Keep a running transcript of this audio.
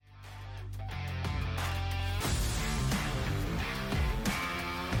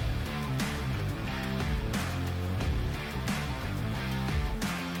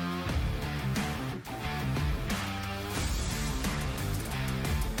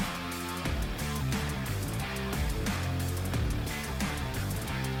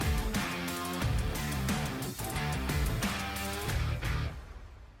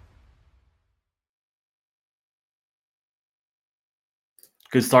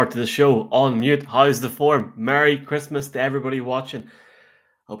Good start to the show. On mute. How's the form? Merry Christmas to everybody watching.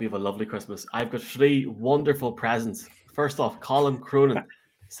 Hope you have a lovely Christmas. I've got three wonderful presents. First off, Colin Cronin.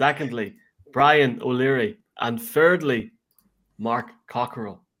 Secondly, Brian O'Leary. And thirdly, Mark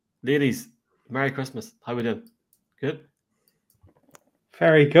Cockerell. Ladies, Merry Christmas. How we doing? Good?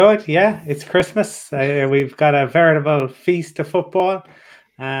 Very good. Yeah, it's Christmas. We've got a veritable feast of football.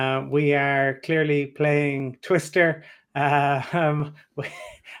 We are clearly playing Twister as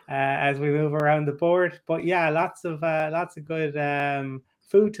we move around the board. But yeah, lots of good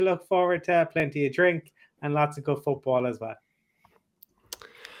food to look forward to, plenty of drink, and lots of good football as well.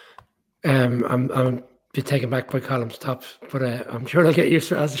 I'm be taken back by Column's top, but I'm sure I'll get used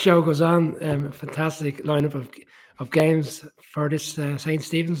to it as the show goes on. Fantastic lineup of games for this St.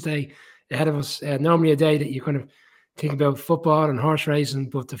 Stephen's Day ahead of us. Normally a day that you kind of think about football and horse racing,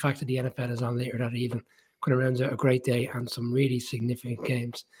 but the fact that the NFL is on later that evening kind of rounds out a great day and some really significant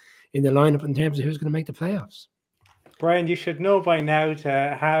games in the lineup in terms of who's going to make the playoffs. Brian, you should know by now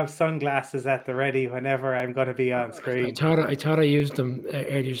to have sunglasses at the ready whenever I'm going to be on screen. I thought I used them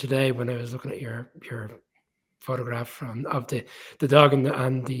earlier today when I was looking at your photograph of the dog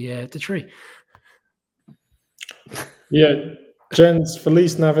and the tree. Yeah, gents,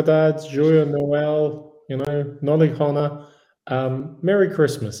 Feliz Navidad, Joyeux Noel, Nolig Hana. Merry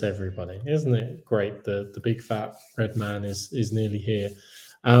Christmas, everybody. Isn't it great? The big fat red man is nearly here.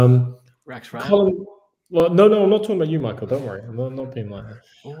 Rex Ryan. Colin, well, no, I'm not talking about you, Michael. Don't worry. I'm not being like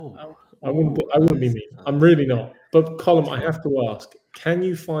that. I wouldn't be mean. I'm really not. But Colin, I have to ask, can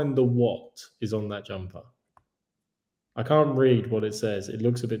you find the what is on that jumper? I can't read what it says. It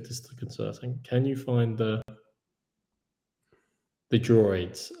looks a bit disconcerting. Can you find the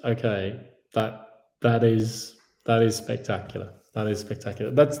droids? Okay, that is spectacular. That is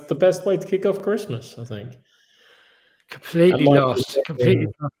spectacular. That's the best way to kick off Christmas, I think. Completely lost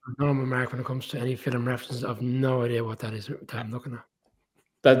normal mark when it comes to any film references. I've no idea what that is that I'm looking at.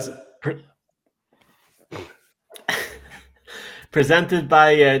 That's presented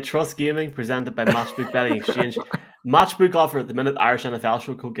by Trust Gaming, presented by Matchbook Betting Exchange. Matchbook offer at the minute. Irish NFL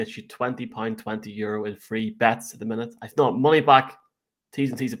show code gets you £20, €20 in free bets at the minute. I know money back, T's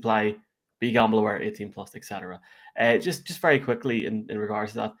and C's apply. Be gamble aware, 18 plus, etc. Just very quickly in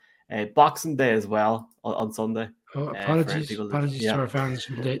regards to that, Boxing Day as well on Sunday. Oh, apologies to our fans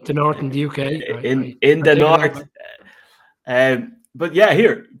from the north and the UK. In the north. But yeah,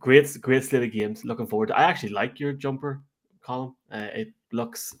 here, great slate of games. Looking forward to. I actually like your jumper, Colin. It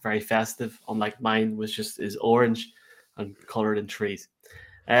looks very festive, unlike mine, which just is orange and coloured in trees.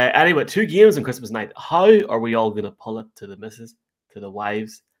 Anyway, 2 games on Christmas night. How are we all going to pull it to the missus, to the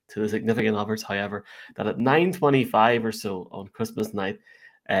wives, to the significant others, however, that at 9:25 or so on Christmas night,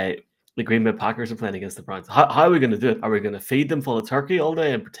 the Green Bay Packers are playing against the Browns? How are we going to do it? Are we going to feed them full of turkey all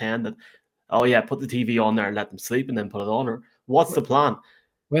day and pretend that, oh yeah, put the TV on there and let them sleep and then put it on? Or what's the plan?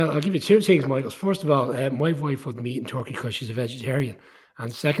 Well, I'll give you 2 things, Michael. First of all, my wife wouldn't be eating turkey because she's a vegetarian.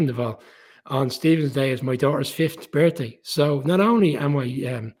 And second of all, on Stephen's Day is my daughter's 5th birthday. So not only am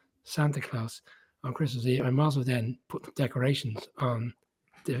I Santa Claus on Christmas Eve, I'm also then putting decorations on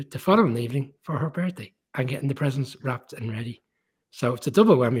the following evening for her birthday and getting the presents wrapped and ready. So it's a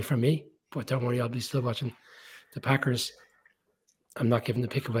double whammy for me. But don't worry, I'll be still watching the Packers. I'm not giving the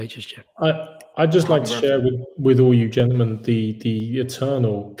pick away just yet. I'd just like to share with all you gentlemen the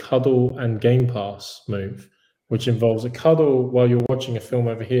eternal cuddle and Game Pass move, which involves a cuddle while you're watching a film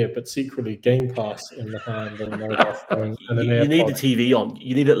over here, but secretly Game Pass in the hand and a mobile phone and an AirPod. You need the TV on.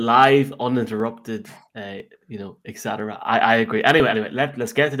 You need it live, uninterrupted, etc. I agree. Anyway,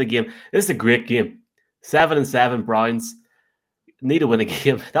 let's get to the game. This is a great game. 7-7 Browns. Need to win a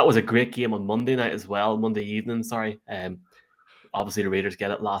game. That was a great game on Monday night as well. Monday evening, sorry. Obviously the Raiders get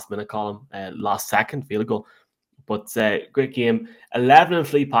it last minute, column, last second field goal. But great game.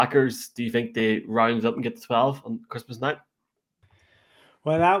 11-3 Packers. Do you think they round up and get to 12 on Christmas night?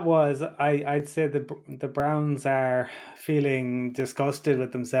 Well, that was, I'd say the Browns are feeling disgusted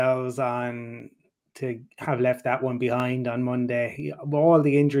with themselves to have left that one behind on Monday. All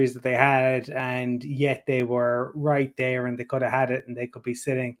the injuries that they had, and yet they were right there and they could have had it and they could be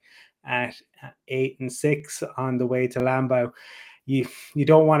sitting at 8-6 on the way to Lambeau. You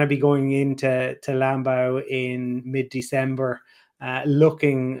don't want to be going into Lambeau in mid-December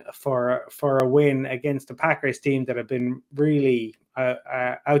looking for a win against a Packers team that have been really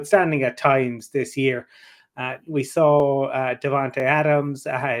outstanding at times this year. We saw Devontae Adams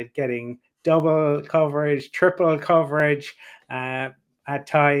getting double coverage, triple coverage at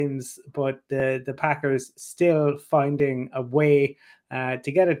times, but the Packers still finding a way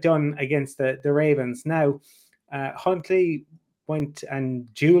to get it done against the Ravens. Now, Huntley, went and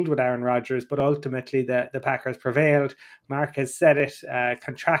duelled with Aaron Rodgers, but ultimately the Packers prevailed. Mark has said it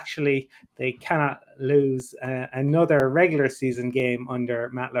contractually, they cannot lose another regular season game under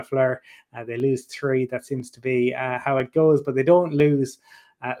Matt LaFleur. They lose 3. That seems to be how it goes, but they don't lose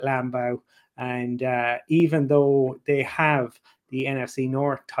at Lambeau. And even though they have the NFC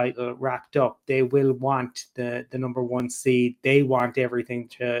North title wrapped up, they will want the number 1 seed. They want everything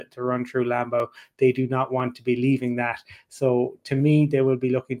to run through Lambeau. They do not want to be leaving that. So to me, they will be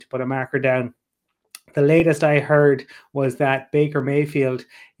looking to put a marker down. The latest I heard was that Baker Mayfield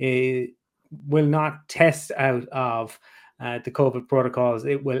will not test out of the COVID protocols.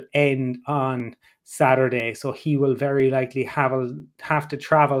 It will end on Saturday, so he will very likely have to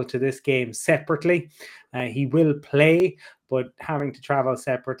travel to this game separately. He will play, but having to travel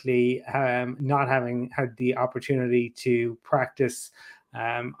separately, not having had the opportunity to practice,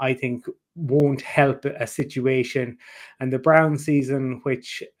 I think won't help a situation. And the Browns season,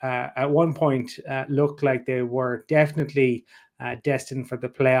 which at one point looked like they were definitely destined for the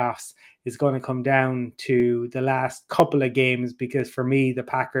playoffs, is going to come down to the last couple of games, because for me, the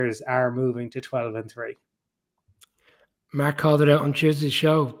Packers are moving to 12-3. Mark called it out on Tuesday's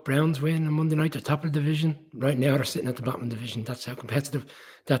show. Browns win on Monday night, the top of the division. Right now, they're sitting at the bottom of the division. That's how competitive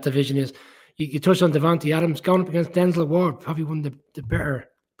that division is. You touched on Davante Adams going up against Denzel Ward, probably one of the better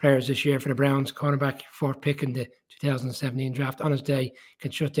players this year for the Browns. Cornerback, 4th pick in the 2017 draft. On his day, can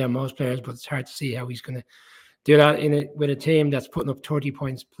shut down most players, but it's hard to see how he's going to do that with a team that's putting up 30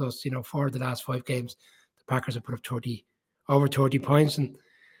 points plus. For the last 5 games, the Packers have put up over 30 points, and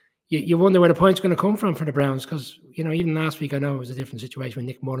you wonder where the points are going to come from for the Browns, because even last week I know it was a different situation with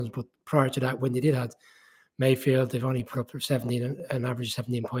Nick Mullins, but prior to that, when they did have Mayfield, they've only put up 17, an average of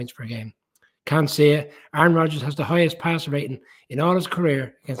 17 points per game. Can't say it. Aaron Rodgers has the highest passer rating in all his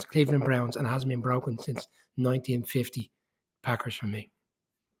career against the Cleveland Browns and hasn't been broken since 1950. Packers for me.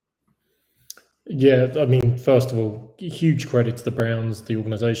 Yeah, I mean, first of all, huge credit to the Browns, the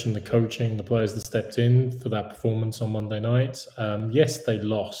organization, the coaching, the players that stepped in for that performance on Monday night. Yes, they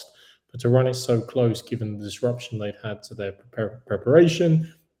lost, but to run it so close, given the disruption they'd had to their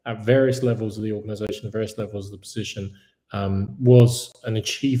preparation at various levels of the organization, various levels of the position, was an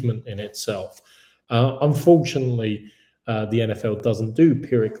achievement in itself. Unfortunately, the NFL doesn't do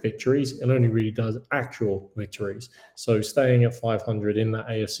Pyrrhic victories. It only really does actual victories. So staying at 500 in that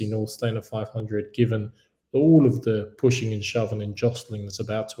AFC North, staying at 500, given all of the pushing and shoving and jostling that's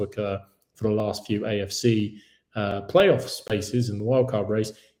about to occur for the last few AFC playoff spaces in the wildcard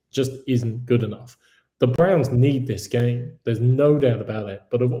race, just isn't good enough. The Browns need this game. There's no doubt about it.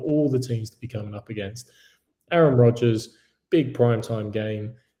 But of all the teams to be coming up against, Aaron Rodgers, big primetime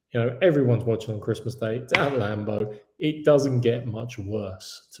game. Everyone's watching on Christmas Day. It's at Lambeau. It doesn't get much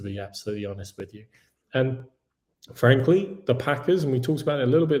worse, to be absolutely honest with you. And frankly, the Packers, and we talked about it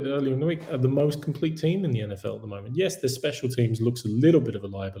a little bit earlier in the week, are the most complete team in the NFL at the moment. Yes, their special teams looks a little bit of a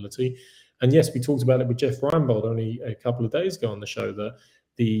liability. And yes, we talked about it with Jeff Reinbold only a couple of days ago on the show, that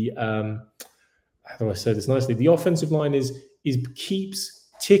the how do I say this nicely? The offensive line keeps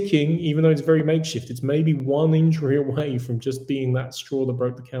ticking, even though it's very makeshift. It's maybe one injury away from just being that straw that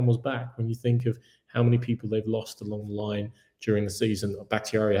broke the camel's back when you think of how many people they've lost along the line during the season.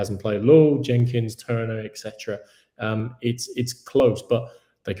 Bakhtiari hasn't played at all, Jenkins, Turner, etc. It's close, but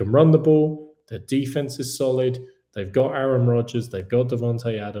they can run the ball. Their defense is solid. They've got Aaron Rodgers. They've got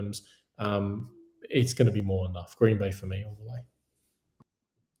Davante Adams. It's going to be more than enough. Green Bay for me all the way.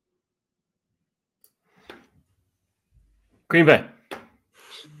 Green Bay.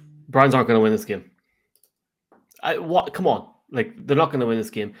 Browns aren't going to win this game. Come on. They're not going to win this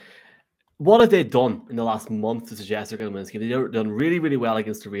game. What have they done in the last month to suggest they're going to win this game? They've done really, really well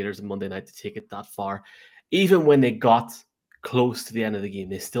against the Raiders on Monday night to take it that far. Even when they got close to the end of the game,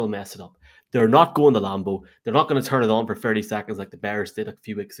 they still mess it up. They're not going to Lambeau. They're not going to turn it on for 30 seconds like the Bears did a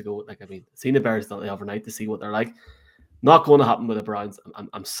few weeks ago. Seen the Bears the overnight to see what they're like. Not going to happen with the Browns.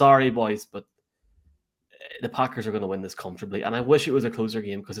 I'm sorry, boys, but the Packers are going to win this comfortably. And I wish it was a closer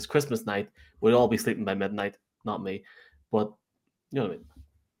game because it's Christmas night. We'd all be sleeping by midnight. Not me. But, you know what I mean?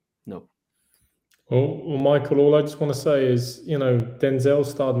 No. Well, Michael, all I just want to say is, Denzel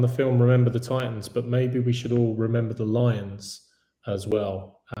starred in the film Remember the Titans, but maybe we should all remember the Lions as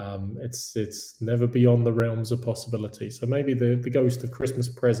well. It's never beyond the realms of possibility. So maybe the ghost of Christmas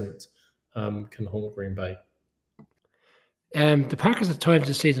present can haunt Green Bay. The Packers at times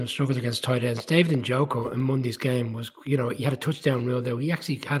this season have struggled against tight ends. David Njoku in Monday's game was, he had a touchdown rule there. He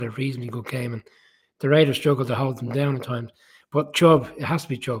actually had a reasonably good game, and the Raiders struggled to hold them down at times. But Chubb, it has to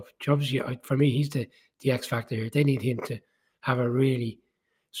be Chubb. Chubb's, for me, he's the X factor here. They need him to have a really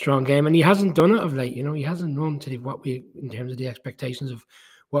strong game, and he hasn't done it of late. He hasn't run to in terms of the expectations of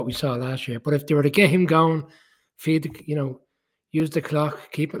what we saw last year. But if they were to get him going, use the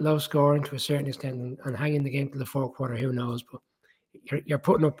clock, keep it low scoring to a certain extent, and hang in the game to the fourth quarter, who knows? But you're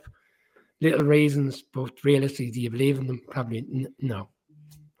putting up little reasons, but realistically, do you believe in them? Probably no.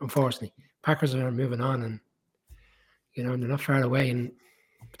 Unfortunately, Packers are moving on, and they're not far away. And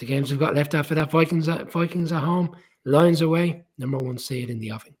the games we've got left after that, Vikings at home, Lions away, number 1 seed in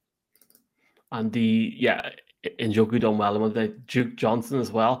the offing. And Njoku done well. And Duke Johnson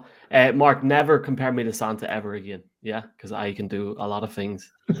as well. Mark, never compare me to Santa ever again. Yeah, because I can do a lot of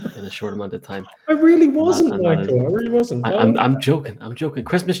things in a short amount of time. I really wasn't, Michael. I really wasn't. I'm joking.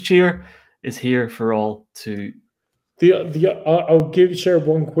 Christmas cheer is here for all to. I'll share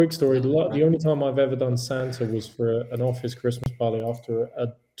one quick story. The only time I've ever done Santa was for an office Christmas party after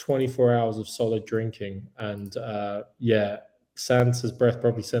 24 hours of solid drinking, and Santa's breath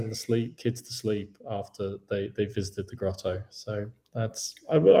probably sent the kids to sleep after they visited the grotto. So I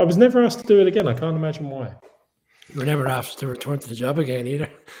was never asked to do it again. I can't imagine why. You were never asked to return to the job again either.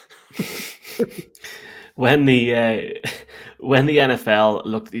 When the NFL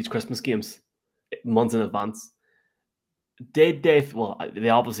looked at these Christmas games months in advance, they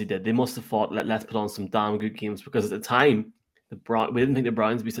obviously did. They must have thought, let's put on some damn good games, because at the time we didn't think the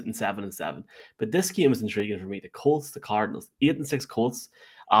Browns would be sitting 7-7. But this game is intriguing for me. The Colts, the Cardinals, 8-6 Colts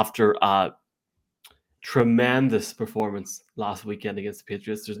after a tremendous performance last weekend against the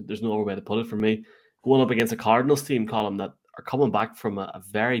Patriots. There's no other way to put it for me. Going up against a Cardinals team, Colin, that are coming back from a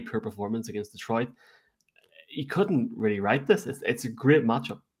very poor performance against Detroit. You couldn't really write this. It's a great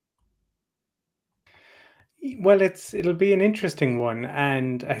matchup. Well, it'll be an interesting one,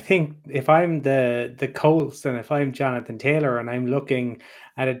 and I think if I'm the Colts and if I'm Jonathan Taylor and I'm looking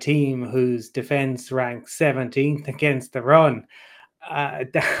at a team whose defense ranks 17th against the run, I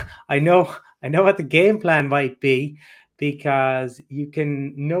know what the game plan might be, because you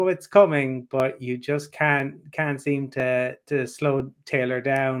can know it's coming, but you just can't seem to slow Taylor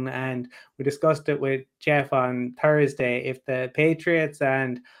down. And we discussed it with Jeff on Thursday. If the Patriots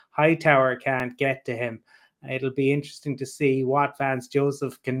and Hightower can't get to him, it'll be interesting to see what Vance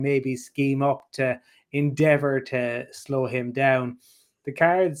Joseph can maybe scheme up to endeavor to slow him down. The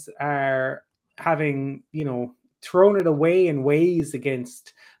Cards are having, thrown it away in ways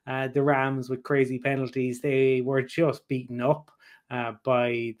against the Rams with crazy penalties. They were just beaten up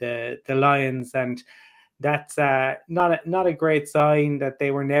by the Lions, and that's not a great sign that they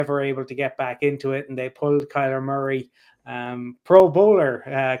were never able to get back into it. And they pulled Kyler Murray, Pro Bowler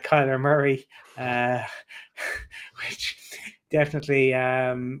Kyler Murray, which definitely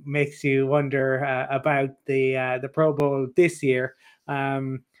makes you wonder about the Pro Bowl this year.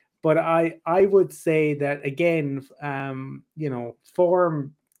 But I would say that again,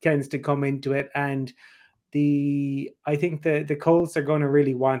 form tends to come into it, and I think the Colts are going to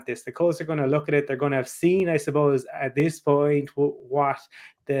really want this. The Colts are going to look at it. They're going to have seen, I suppose, at this point what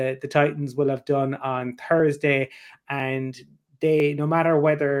the Titans will have done on Thursday, and no matter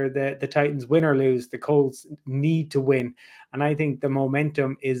whether the Titans win or lose, the Colts need to win. And I think the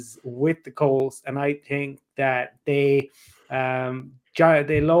momentum is with the Colts, and I think that they'll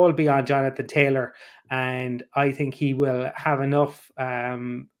all be on Jonathan Taylor, and I think he will have enough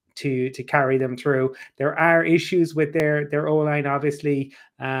to carry them through. There are issues with their O-line, obviously.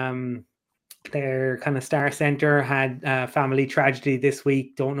 Their kind of star center had family tragedy this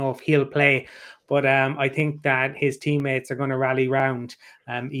week. Don't know if he'll play, but I think that his teammates are going to rally round,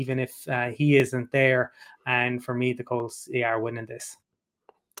 even if he isn't there. And for me, the Colts are winning this.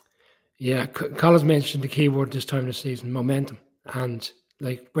 Yeah, Colin's mentioned the key word this time of the season: momentum. And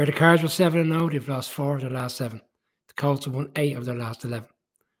like where the Cards were 7-0, they've lost 4 of their last 7. The Colts have won 8 of their last 11.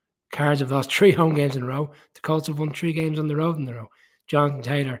 Cards have lost 3 home games in a row. The Colts have won 3 games on the road in a row. Jonathan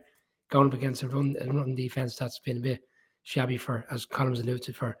Taylor going up against a run defense that's been a bit shabby for, as Colin's alluded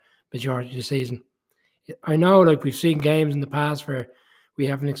to, for majority of the season. I know, like, we've seen games in the past where we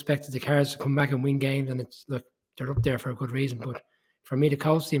haven't expected the Cards to come back and win games, and they're up there for a good reason. But for me, the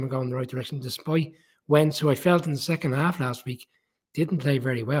Colts team are going in the right direction, despite Wentz, who I felt in the second half last week didn't play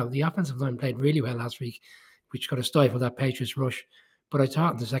very well. The offensive line played really well last week, which could have stifled that Patriots rush. But I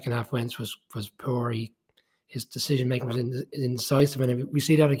thought in the second half, Wentz was poor. His decision-making was indecisive, and we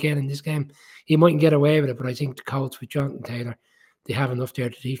see that again in this game. He mightn't get away with it, but I think the Colts with Jonathan Taylor, they have enough there.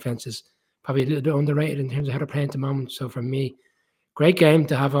 The defense is probably a little bit underrated in terms of how they're playing at the moment. So for me, great game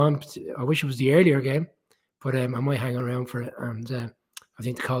to have on. I wish it was the earlier game, but I might hang around for it, and I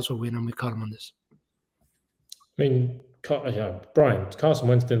think the Colts will win, and we call them on this. I mean, Brian, Carson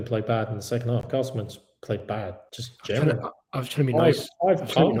Wentz didn't play bad in the second half. Carson Wentz played bad. Just generally. I was trying to be nice. I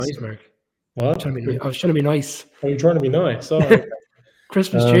was trying to be nice, Mark. What? I was trying to be nice. Oh, you're trying to be nice. Oh, okay.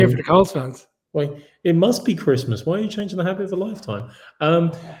 Christmas cheer for the Colts fans. Well, it must be Christmas. Why are you changing the habit of a lifetime?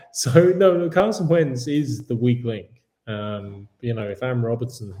 So no, Carson Wentz is the weak link. If Am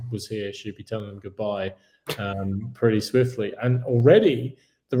Robertson was here, she'd be telling him goodbye pretty swiftly. And already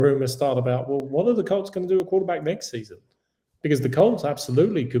the rumors start about, well, what are the Colts going to do at quarterback next season? Because the Colts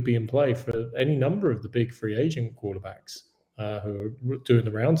absolutely could be in play for any number of the big free agent quarterbacks who are doing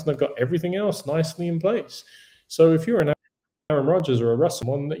the rounds, and they've got everything else nicely in place. So if you're an Aaron Rodgers or a Russell,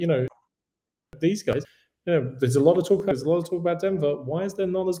 one, these guys, there's a lot of talk. There's a lot of talk about Denver. Why is there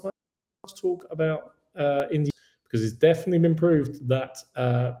not as much talk about India? Because it's definitely been proved that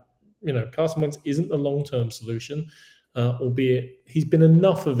Carson Wentz isn't the long-term solution, albeit he's been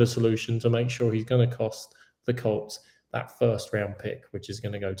enough of a solution to make sure he's going to cost the Colts that first-round pick, which is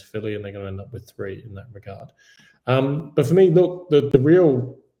going to go to Philly, and they're going to end up with 3 in that regard. But for me, look, the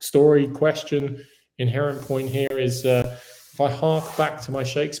real story, question, inherent point here is if I hark back to my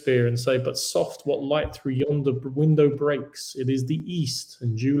Shakespeare and say, but soft what light through yonder window breaks, it is the east,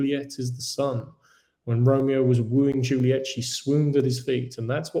 and Juliet is the sun. When Romeo was wooing Juliet, she swooned at his feet. And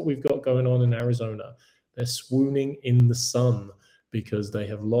that's what we've got going on in Arizona. They're swooning in the sun because they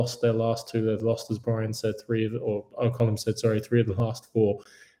have lost their last 2. They've lost, as Brian said, 3 of the last 4.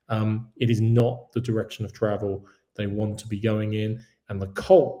 It is not the direction of travel they want to be going in. And the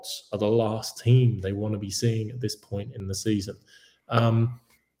Colts are the last team they want to be seeing at this point in the season.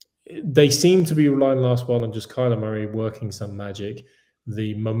 They seem to be relying last while on just Kyler Murray working some magic.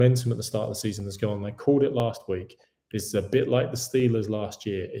 The momentum at the start of the season has gone. They called it last week. It's a bit like the Steelers last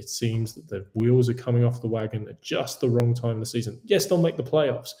year. It seems that the wheels are coming off the wagon at just the wrong time of the season. Yes, they'll make the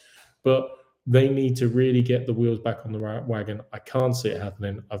playoffs, but they need to really get the wheels back on the right wagon. I can't see it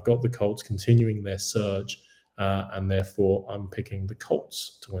happening. I've got the Colts continuing their surge, and therefore I'm picking the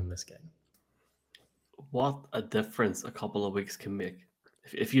Colts to win this game. What a difference a couple of weeks can make.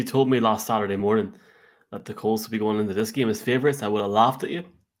 If you told me last Saturday morning that the Colts would be going into this game as favourites, I would have laughed at you.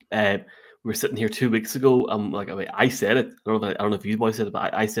 We were sitting here 2 weeks ago. I said it. I don't know if you boys said it,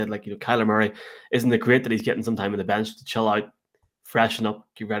 but I said, Kyler Murray, isn't it great that he's getting some time on the bench to chill out, freshen up,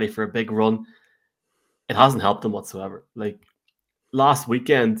 get ready for a big run? It hasn't helped him whatsoever. Last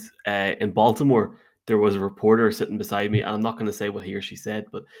weekend in Baltimore, there was a reporter sitting beside me, and I'm not going to say what he or she said,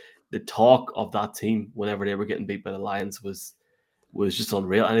 but the talk of that team whenever they were getting beat by the Lions was just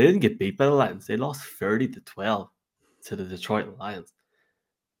unreal. And they didn't get beat by the Lions. They lost 30-12 to the Detroit Lions.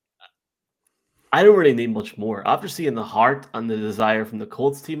 I don't really need much more. After seeing the heart and the desire from the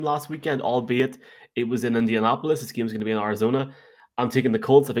Colts team last weekend, albeit it was in Indianapolis, this game is going to be in Arizona, I'm taking the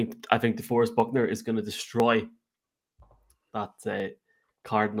Colts. I think DeForest Buckner is going to destroy that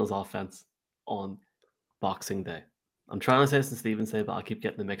Cardinals offense on Boxing Day. I'm trying to say St. Stephen's Day, but I'll keep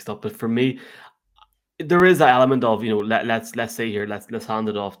getting them mixed up. But for me, there is an element of, let's say here, let's hand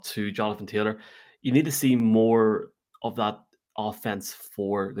it off to Jonathan Taylor. You need to see more of that offense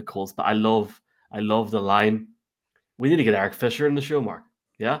for the Colts. But I love the line. We need to get Eric Fisher in the show, Mark.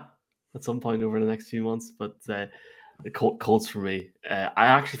 Yeah, at some point over the next few months. But the Colts for me, I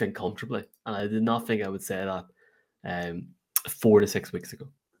actually think comfortably, and I did not think I would say that 4 to 6 weeks ago.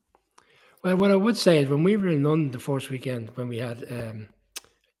 Well, what I would say is when we were in London the first weekend, when we had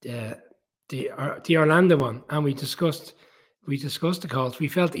the Orlando one, and we discussed the Colts, we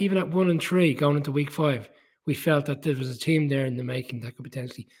felt even at 1-3 going into week 5, we felt that there was a team there in the making that could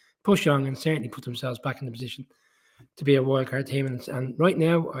potentially push on and certainly put themselves back in the position to be a wildcard team. And right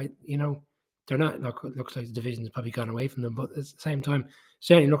now, they're not. It looks like the division has probably gone away from them, but at the same time,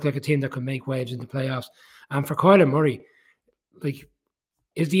 certainly look like a team that could make waves in the playoffs. And for Kyler Murray,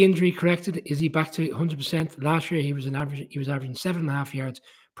 is the injury corrected? Is he back to 100%? Last year, he was averaging 7.5 yards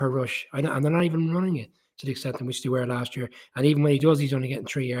per rush, and they're not even running it to the extent in which they were last year. And even when he does, he's only getting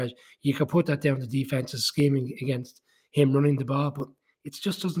 3 yards. You could put that down to defenses scheming against him running the ball, but it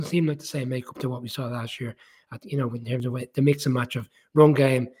just doesn't seem like the same makeup to what we saw last year. In terms of the mix and match of run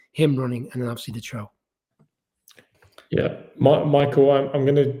game, him running, and then obviously the throw. Yeah, Michael, I'm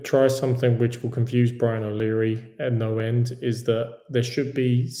going to try something which will confuse Brian O'Leary at no end, is that there should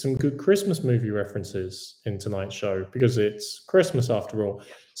be some good Christmas movie references in tonight's show because it's Christmas after all.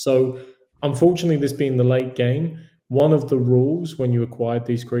 So unfortunately, this being the late game, one of the rules when you acquired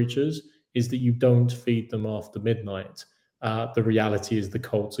these creatures is that you don't feed them after midnight. The reality is the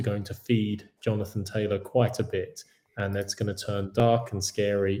Colts are going to feed Jonathan Taylor quite a bit, and that's going to turn dark and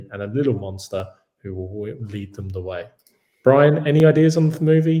scary and a little monster who will lead them the way. Brian, any ideas on the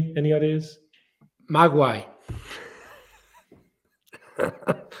movie? Any ideas? Magwai.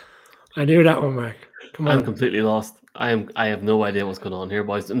 I knew that one, Mark. Come on. I'm completely lost. I have no idea what's going on here,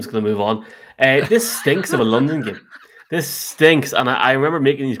 boys. I'm just going to move on. This stinks of a London game. This stinks. And I remember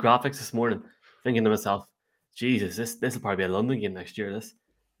making these graphics this morning, thinking to myself, Jesus, this will probably be a London game next year.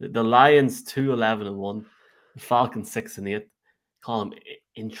 The Lions 2-11-1, the Falcons 6-8. Colin,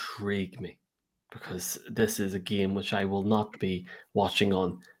 intrigue me, because this is a game which I will not be watching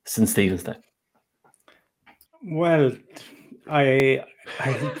on St. Stephen's Day. Well, I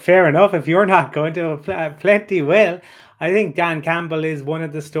fair enough. If you're not going to, plenty will. I think Dan Campbell is one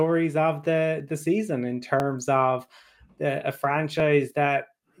of the stories of the season in terms of a franchise that,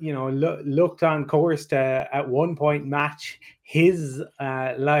 you know, looked on course to at one point match his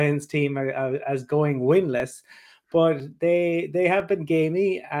Lions team as going winless. But they have been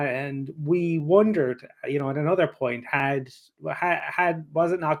gamey, and we wondered, you know, at another point,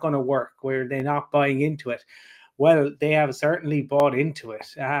 was it not going to work? Were they not buying into it? Well, they have certainly bought into it,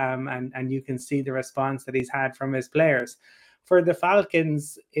 and you can see the response that he's had from his players. For the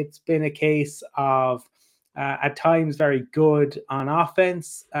Falcons, it's been a case of at times very good on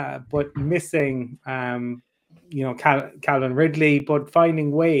offense, but missing, you know, Calvin Ridley, but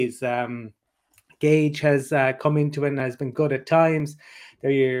finding ways. Gage has come into it and has been good at times.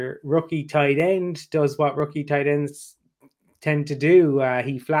 Their rookie tight end does what rookie tight ends tend to do.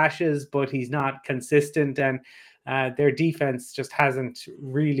 He flashes, but he's not consistent, and their defense just hasn't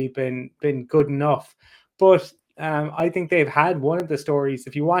really been good enough. But I think they've had one of the stories.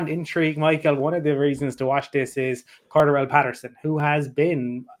 If you want intrigue, Michael, one of the reasons to watch this is Cordarrelle Patterson, who has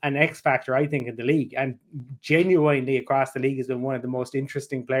been an X factor, I think, in the league, and genuinely across the league has been one of the most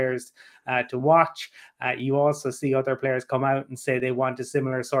interesting players to watch. You also see other players come out and say they want a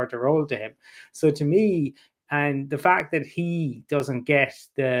similar sort of role to him. So to me, and the fact that he doesn't get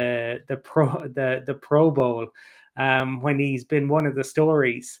the Pro Bowl when he's been one of the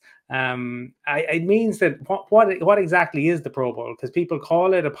stories, it means that what exactly is the Pro Bowl? Because people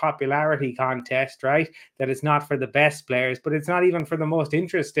call it a popularity contest, right? That it's not for the best players, but it's not even for the most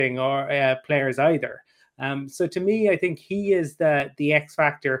interesting or players either. So to me, I think he is the X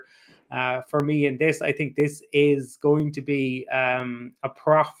factor. For me in this. I think this is going to be a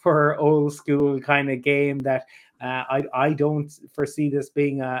proper old school kind of game that I don't foresee this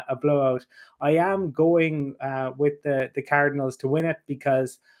being a blowout. I am going with the Cardinals to win it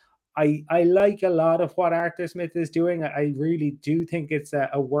because I like a lot of what Arthur Smith is doing. I really do think it's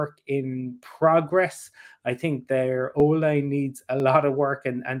a work in progress. I think their O-line needs a lot of work,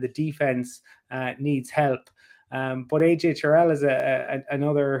 and the defense needs help. But AJ Terrell is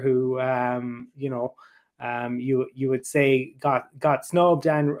another who, you would say got snubbed,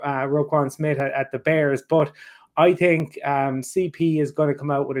 and Roquan Smith at the Bears. But I think CP is going to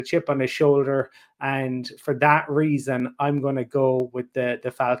come out with a chip on his shoulder, and for that reason, I'm going to go with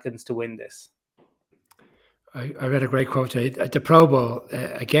the Falcons to win this. I read a great quote at the Pro Bowl,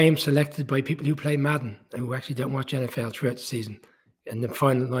 a game selected by people who play Madden and who actually don't watch NFL throughout the season. And the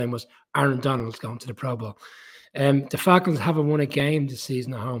final line was Aaron Donald's going to the Pro Bowl. The Falcons haven't won a game this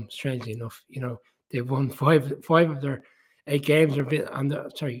season at home, strangely enough. You know, they've won five of their 8 games.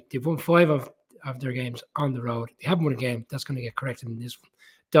 They've won 5 of their games on the road. They haven't won a game. That's going to get corrected in this one.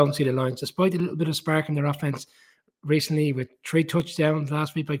 Don't see the Lions, despite a little bit of spark in their offense recently, with 3 touchdowns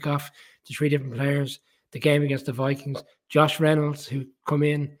last week by Goff to 3 different players. The game against the Vikings, Josh Reynolds, who come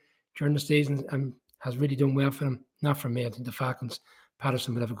in during the season and has really done well for them. Not for me. I think the Falcons,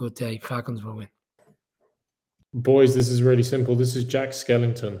 Patterson will have a good day. Falcons will win. Boys, this is really simple. This is Jack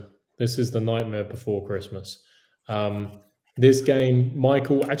Skellington. This is the nightmare before Christmas. This game,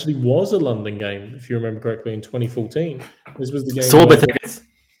 Michael, actually was a London game, if you remember correctly, in 2014. This was the game. Sold my tickets.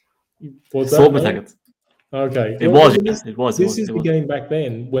 Sold my tickets. Okay. It was. This is the game back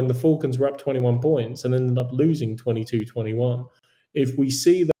then when the Falcons were up 21 points and ended up losing 22-21. If we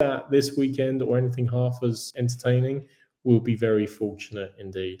see that this weekend or anything half as entertaining, we'll be very fortunate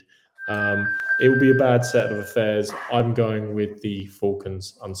indeed. It will be a bad set of affairs. I'm going with the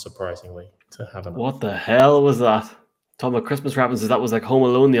Falcons, unsurprisingly, to have an. What the hell was that? Talking about Christmas references, that was like Home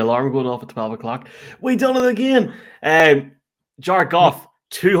Alone, the alarm going off at 12 o'clock. We done it again. Jared Goff,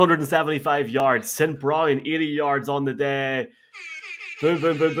 275 yards. St. Brian, 80 yards on the day. Boom,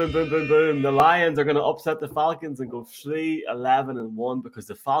 boom, boom, boom, boom, boom, boom. The Lions are going to upset the Falcons and go 3-11-1 because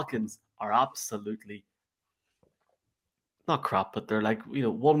the Falcons are absolutely not crap, but they're like, you know,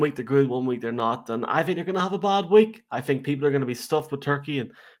 1 week they're good, 1 week they're not. And I think they're going to have a bad week. I think people are going to be stuffed with turkey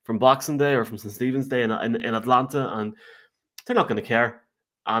and from Boxing Day or from St. Stephen's Day in Atlanta, and they're not going to care.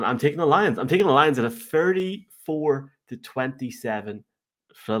 And I'm taking the Lions. I'm taking the Lions in a 34-27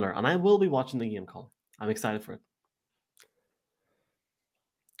 thriller. And I will be watching the game, Colin. I'm excited for it.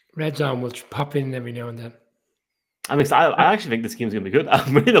 Red Zone will pop in every now and then. I'm excited. I actually think this game's going to be good.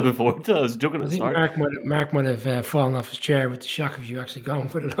 I'm really looking forward to it. I was joking at the start. Mark might have fallen off his chair with the shock of you actually going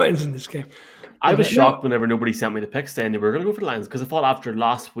for the Lions in this game. I was shocked whenever nobody sent me the picks saying they were going to go for the Lions, because I thought after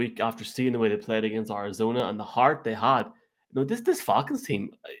last week, after seeing the way they played against Arizona and the heart they had, this Falcons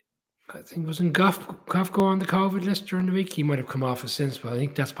team. I think wasn't Goff go on the COVID list during the week? He might have come off it since, but I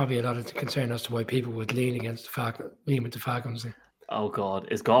think that's probably a lot of the concern as to why people would lean against lean with the Falcons. Oh God,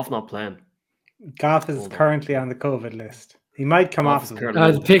 is Goff not playing? Goff is currently on the COVID list. He might come off.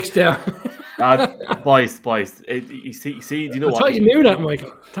 The picks down. Boys. You see. Do you know what? I thought you knew that,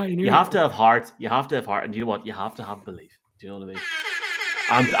 Michael. You have to have heart. You have to have heart, and you know what? You have to have belief. Do you know what I mean?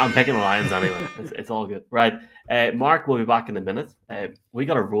 I'm picking the Lions anyway. It's all good, right? Mark will be back in a minute. We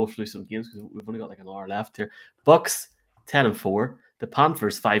got to roll through some games because we've only got like an hour left here. Bucks 10-4. The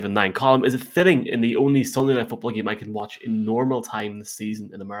Panthers 5-9. Colin, is it fitting in the only Sunday night football game I can watch in normal time this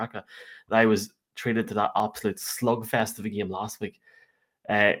season in America that I was treated to that absolute slugfest of a game last week?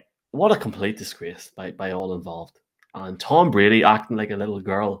 What a complete disgrace by all involved. And Tom Brady acting like a little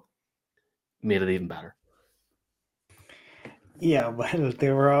girl made it even better. Yeah, well, they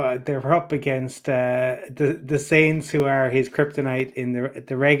were up against the Saints, who are his kryptonite in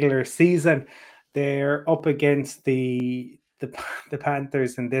the regular season. They're up against the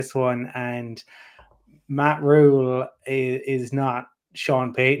Panthers in this one, and Matt Rule is not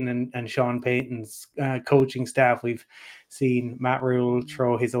Sean Payton and Sean Payton's coaching staff. We've seen Matt Rule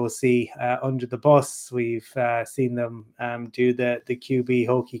throw his OC under the bus. We've seen them do the QB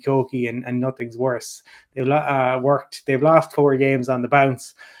hokey cokey, and nothing's worse. They've lost 4 games on the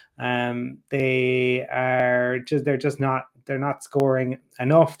bounce. They're not scoring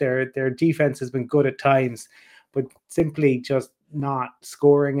enough. Their defense has been good at times, but simply just not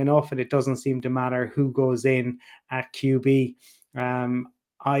scoring enough, and it doesn't seem to matter who goes in at QB.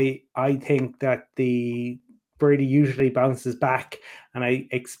 I think that the Brady usually bounces back, and I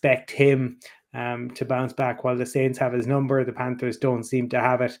expect him to bounce back. While the Saints have his number, the Panthers don't seem to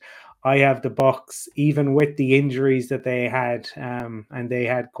have it. I have the Bucks, even with the injuries that they had, and they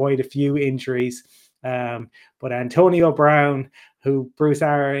had quite a few injuries. But Antonio Brown, who Bruce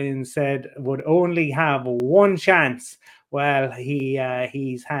Arians said would only have one chance, well,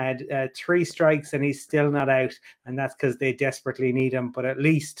 he's had 3 strikes and he's still not out, and that's because they desperately need him. But at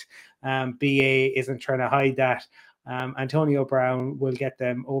least BA isn't trying to hide that. Antonio Brown will get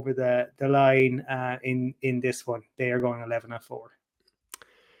them over the line in this one. They are going 11-4.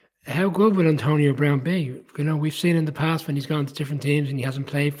 How good will Antonio Brown be? We've seen in the past when he's gone to different teams and he hasn't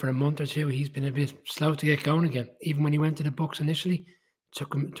played for a month or two, he's been a bit slow to get going again. Even when he went to the Bucks initially,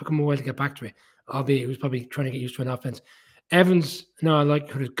 took him a while to get back to it. Albeit he was probably trying to get used to an offense. Evans, I like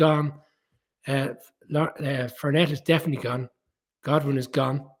who is gone. Fournette is definitely gone. Godwin is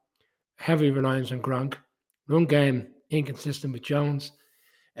gone. Heavy reliance on Gronk. Run game inconsistent with Jones.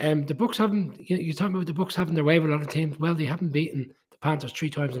 The Bucks haven't. You talk about the Bucks having their way with a lot of teams. Well, they haven't beaten the Panthers 3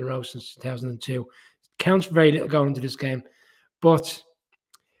 times in a row since 2002. Counts very little going into this game, but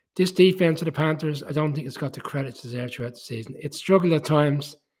this defense of the Panthers, I don't think it's got the credit to deserve throughout the season. It's struggled at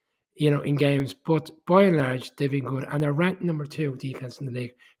times, in games, but by and large, they've been good, and they're ranked number 2 defense in the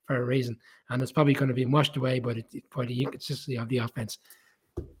league for a reason, and it's probably going to be washed away by the inconsistency of the offense.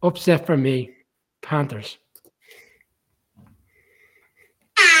 Upset for me, Panthers.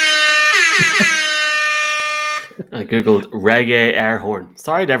 I googled reggae air horn.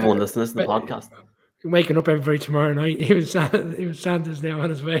 Sorry to everyone listening to the podcast. Waking up every tomorrow night. It was Santa's now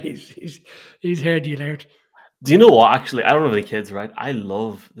on his way. He's heard the alert. Do you know what? Actually, I don't have any kids, right? I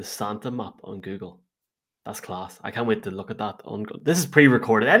love the Santa map on Google. That's class. I can't wait to look at that. This is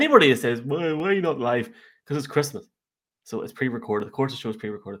pre-recorded. Anybody that says, why are you not live? Because it's Christmas. So it's pre-recorded. The course of the show is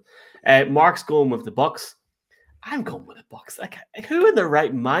pre-recorded. Mark's going with the Bucks. I'm going with the Bucks. Like, who in their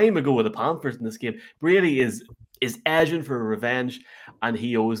right mind would go with the Panthers in this game? Brady is edging for revenge, and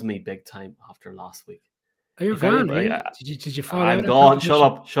he owes me big time after last week. Are you gone? Did you fall out? I'm gone. Shut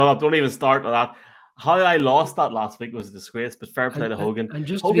up. Don't even start with that. How I lost that last week was a disgrace, but fair play to Hogan. And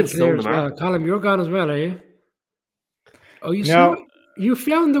just to be clear as well, Colin, you're gone as well, are you? Oh, you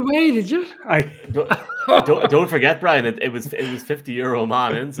found the way, did you? Don't forget, Brian. It was €50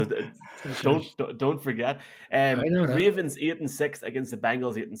 man in, so don't forget. Ravens 8-6 against the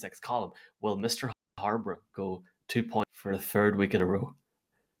Bengals 8-6. Colin, will Mr. Harbour go 2 points for the 3rd week in a row?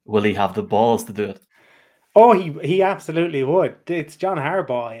 Will he have the balls to do it? Oh, he absolutely would. It's John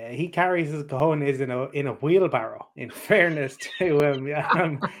Harbaugh. He carries his cojones in a wheelbarrow. In fairness to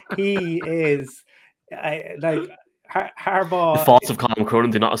him, he is Harbaugh. The thoughts of Colin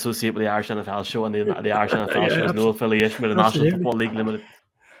Cronin do not associate with the Irish NFL show, and the Irish NFL show has no affiliation with the National Football League Limited.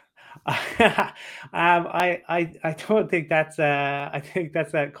 I don't think that's I think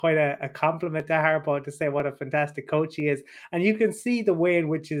that's quite a compliment to Harbaugh to say what a fantastic coach he is, and you can see the way in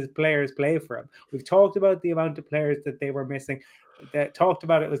which his players play for him. We've talked about the amount of players that they were missing. That talked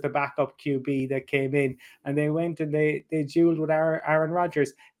about it was the backup QB that came in, and they went and they dueled with Aaron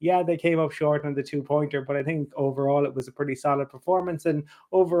Rodgers. Yeah, they came up short on the 2-pointer, but I think overall it was a pretty solid performance, and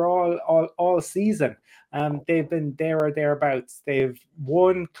overall all season. They've been there or thereabouts. They've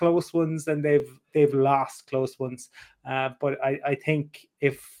won close ones and they've lost close ones. But I think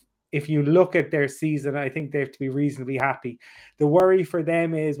if you look at their season, I think they have to be reasonably happy. The worry for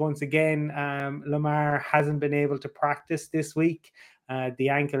them is, once again, Lamar hasn't been able to practice this week. The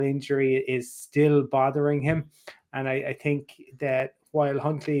ankle injury is still bothering him. And I think that while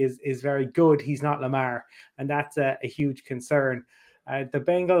Huntley is very good, he's not Lamar. And that's a huge concern. The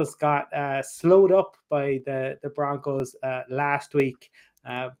Bengals got slowed up by the Broncos last week,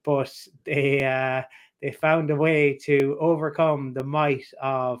 but they found a way to overcome the might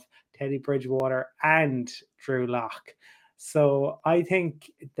of Teddy Bridgewater and Drew Lock. So I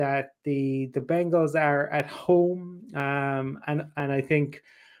think that the Bengals are at home, and I think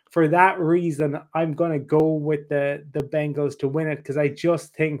for that reason, I'm going to go with the Bengals to win it, because I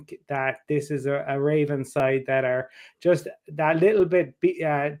just think that this is a Ravens side that are just that little bit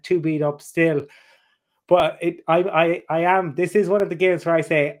too beat up still. But I am. This is one of the games where I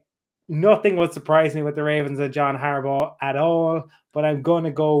say nothing would surprise me with the Ravens and John Harbaugh at all. But I'm going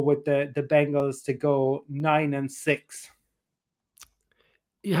to go with the Bengals to go 9-6.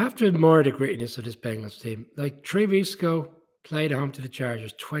 You have to admire the grittiness of this Bengals team. Like 3 weeks ago, played home to the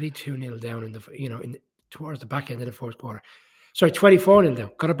Chargers, 22-0 down towards the back end of the fourth quarter. Sorry, 24-0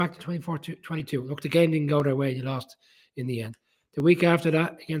 down. Got it back to 24-22. Look, the game didn't go their way. They lost in the end. The week after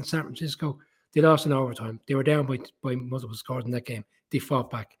that, against San Francisco, they lost in overtime. They were down by multiple scores in that game. They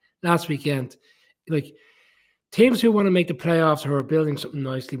fought back. Last weekend, like teams who want to make the playoffs or are building something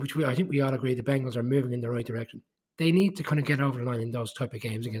nicely, which I think we all agree the Bengals are moving in the right direction. They need to kind of get over the line in those type of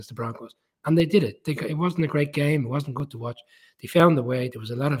games against the Broncos. And they did it. It wasn't a great game. It wasn't good to watch. They found the way. There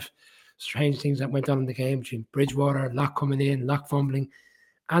was a lot of strange things that went on in the game between Bridgewater, Lock coming in, Lock fumbling.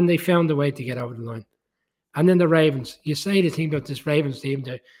 And they found a way to get over the line. And then the Ravens. You say the thing about this Ravens team,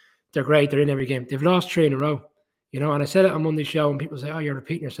 they're great. They're in every game. They've lost 3 in a row. And I said it on Monday's show, and people say, oh, you're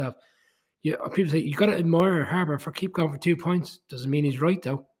repeating yourself. People say, you got to admire Harbaugh for keep going for 2 points. Doesn't mean he's right,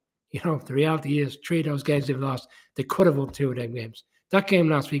 though. The reality is 3 of those games they've lost, they could have won 2 of them games. That game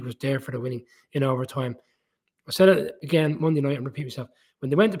last week was there for the winning in overtime. I said it again Monday night and repeat myself. When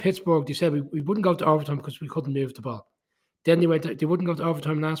they went to Pittsburgh, they said we wouldn't go to overtime because we couldn't move the ball. Then they wouldn't go to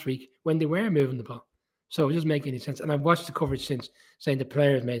overtime last week when they were moving the ball. So it doesn't make any sense. And I've watched the coverage since saying the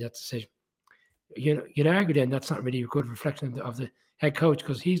players made that decision. You'd argue then that's not really a good reflection of the head coach,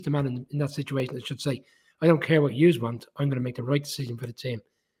 because he's the man in that situation that should say, I don't care what you want. I'm going to make the right decision for the team.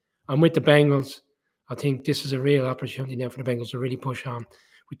 I'm with the Bengals. I think this is a real opportunity now for the Bengals to really push on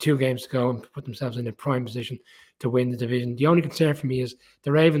with 2 games to go and put themselves in a prime position to win the division. The only concern for me is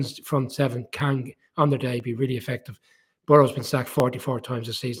the Ravens front 7 can, on their day, be really effective. Burrow's been sacked 44 times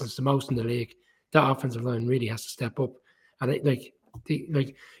this season. It's the most in the league. That offensive line really has to step up. And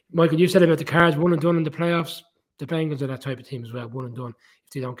Michael, you said about the Cards, 1 and done in the playoffs. The Bengals are that type of team as well, 1 and done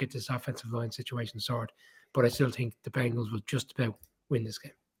if they don't get this offensive line situation sorted. But I still think the Bengals will just about win this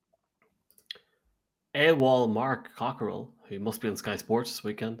game. AWOL Mark Cockerell, who must be on Sky Sports this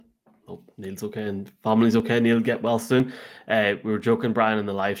weekend. Hope Neil's okay and family's okay. Neil get well soon. We were joking, Brian, in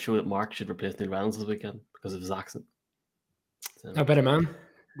the live show that Mark should replace Neil Reynolds this weekend because of his accent. So, no better man.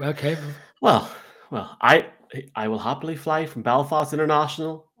 Okay. Well, I will happily fly from Belfast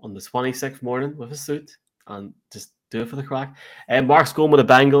International on the 26th morning with a suit and just do it for the crack. Mark's going with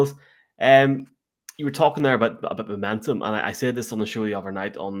the Bengals. You were talking there about momentum, and I said this on the show the other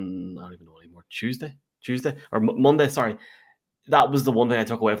night on, I don't even know anymore, Tuesday or Monday, sorry. That was the one thing I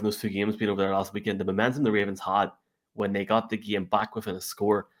took away from those 2 games being over there last weekend. The momentum the Ravens had when they got the game back within a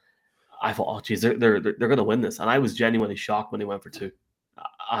score. I thought, oh, geez, they're going to win this. And I was genuinely shocked when they went for 2.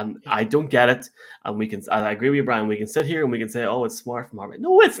 And I don't get it. And I agree with you, Brian. We can sit here and we can say, oh, it's smart from Harbaugh.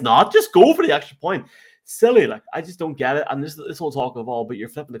 No, it's not. Just go for the extra point. Silly. Like, I just don't get it. And this whole talk of all, but you're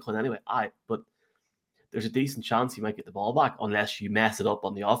flipping the coin anyway. But there's a decent chance you might get the ball back unless you mess it up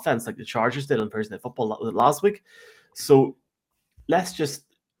on the offense like the Chargers did on Thursday Night Football last week. So let's just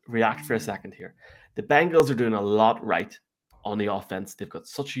react for a second here. The Bengals are doing a lot right on the offense. They've got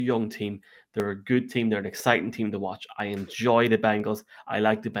such a young team. They're a good team. They're an exciting team to watch. I enjoy the Bengals. I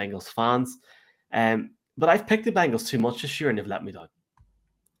like the Bengals fans. But I've picked the Bengals too much this year and they've let me down.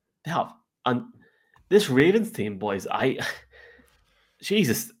 They have. And this Ravens team, boys,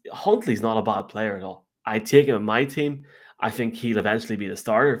 Jesus, Huntley's not a bad player at all. I take him in my team. I think he'll eventually be the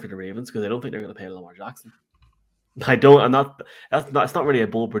starter for the Ravens because I don't think they're going to pay Lamar Jackson. That's not really a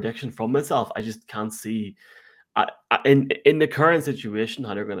bold prediction from myself. I just can't see in the current situation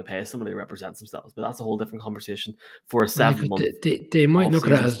how they're going to pay somebody who represents themselves. But that's a whole different conversation for a 7 month. They might look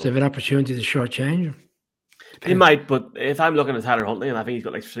at it as an opportunity to shortchange. They might, but if I'm looking at Tyler Huntley and I think he's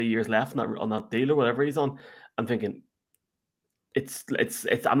got like 3 years left on that deal or whatever he's on, I'm thinking it's.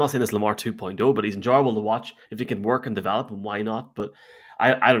 I'm not saying it's Lamar 2.0, but he's enjoyable to watch if he can work and develop, and why not? But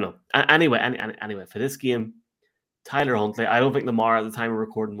I don't know. Anyway, for this game, Tyler Huntley. I don't think Lamar at the time of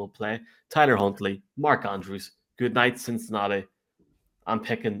recording will play. Tyler Huntley, Mark Andrews. Good night, Cincinnati. I'm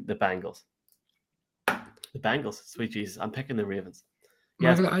picking the Bengals. The Bengals, sweet Jesus. I'm picking the Ravens.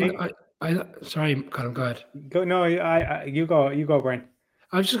 Yes. Sorry, Colin, go ahead. You go, Brian.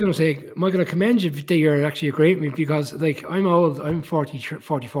 I was just going to say, Michael, I commend you that you're actually agreeing with me because, like, I'm old. I'm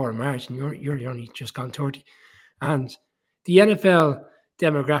 44 in March, and you're only just gone 30. And the NFL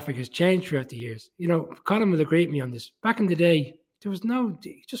demographic has changed throughout the years. You know, Colin will agree with me on this. Back in the day,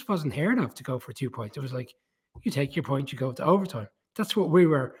 it just wasn't heard of to go for 2 points. It was like, you take your point, you go to overtime. That's what we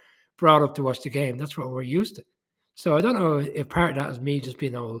were brought up to watch the game. That's what we're used to. So I don't know if part of that is me just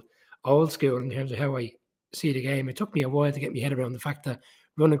being old school in terms of how I see the game. It took me a while to get my head around the fact that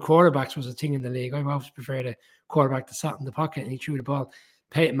running quarterbacks was a thing in the league. I've always preferred a quarterback that sat in the pocket and he threw the ball.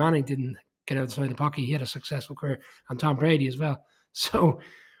 Peyton Manning didn't get outside the pocket. He had a successful career, and Tom Brady as well. So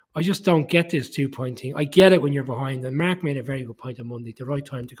I just don't get this 2 point thing. I get it when you're behind. And Mark made a very good point on Monday. The right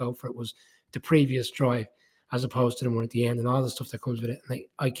time to go for it was the previous drive as opposed to the one at the end and all the stuff that comes with it. And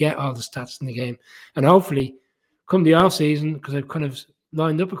I get all the stats in the game. And hopefully, come the off season, because I've kind of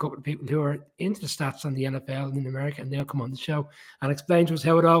lined up a couple of people who are into the stats on the NFL and in America, and they'll come on the show and explain to us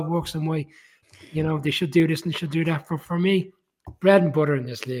how it all works and why, you know, they should do this and they should do that. For me, bread and butter in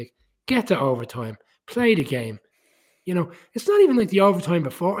this league, get to overtime, play the game. You know, it's not even like the overtime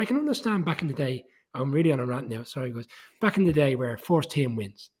before. I can understand back in the day, I'm really on a rant now, sorry guys, back in the day where first team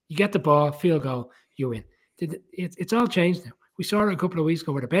wins. You get the ball, field goal, you win. It's all changed now. We saw it a couple of weeks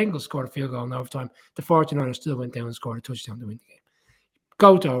ago where the Bengals scored a field goal in overtime. The 49ers still went down and scored a touchdown to win the game.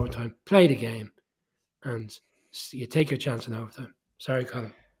 Go to overtime, play the game, and you take your chance in overtime. Sorry,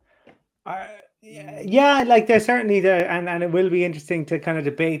 Colin. Yeah, like there's certainly there, and it will be interesting to kind of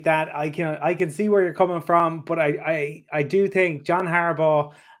debate that. I can see where you're coming from, but I do think John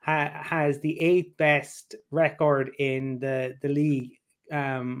Harbaugh has the 8th best record in the league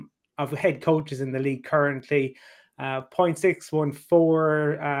of head coaches in the league currently.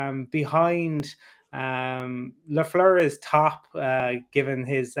 0.614 behind LaFleur is top given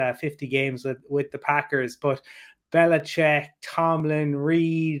his 50 games with the Packers, but Belichick, Tomlin,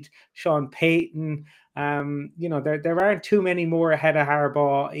 Reed, Sean Payton, you know, there aren't too many more ahead of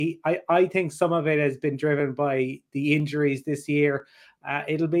Harbaugh. I think some of it has been driven by the injuries this year.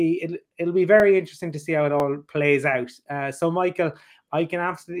 It'll be very interesting to see how it all plays out. So Michael, I can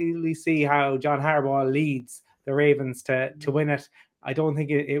absolutely see how John Harbaugh leads the Ravens to win it. I don't think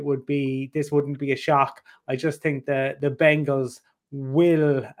this wouldn't be a shock. I just think the Bengals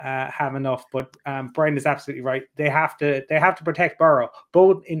will have enough, but Brian is absolutely right. They have to protect Burrow,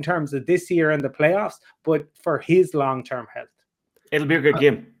 both in terms of this year and the playoffs, but for his long-term health. It'll be a good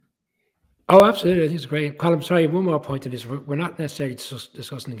game. Oh, absolutely. I think it's great. Colin, sorry, one more point to this. We're not necessarily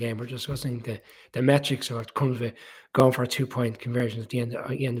discussing the game. We're discussing the metrics or what comes with going for a 2 point conversion at the end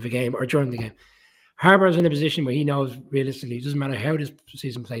of the game or during the game. Harbaugh's in a position where he knows realistically, it doesn't matter how this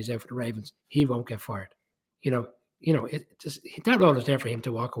season plays out for the Ravens, he won't get fired. You know, that role is there for him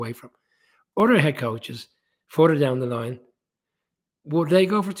to walk away from. Other head coaches, further down the line, would they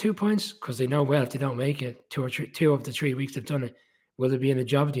go for 2 points? Because they know, well, if they don't make it 2 of the 3 weeks they've done it, will they be in a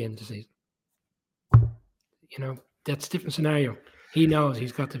job at the end of the season? You know, that's a different scenario. He knows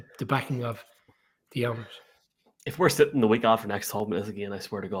he's got the backing of the owners. If we're sitting the week after next home this again, I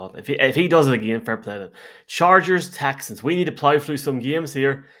swear to God, if he does it again, fair play to Chargers, Texans. We need to plow through some games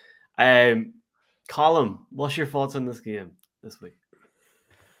here. Colin, what's your thoughts on this game this week?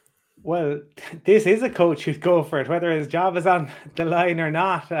 Well, this is a coach who'd go for it, whether his job is on the line or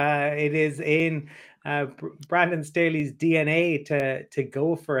not. It is in Brandon Staley's DNA to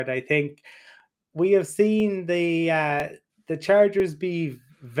go for it. I think we have seen the Chargers be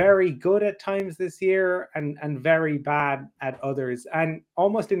very good at times this year and very bad at others, and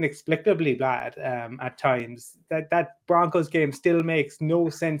almost inexplicably bad at times. That Broncos game still makes no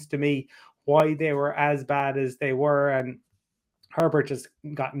sense to me why they were as bad as they were, and Herbert just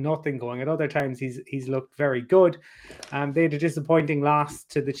got nothing going. At other times, he's looked very good. They had a disappointing loss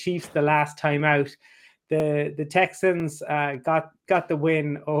to the Chiefs the last time out. the Texans got the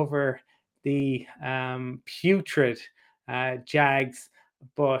win over the putrid Jags,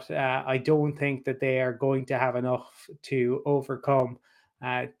 but I don't think that they are going to have enough to overcome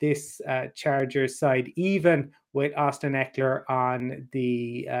this Chargers side. Even with Austin Eckler on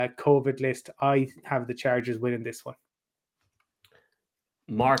the COVID list, I have the Chargers winning this one.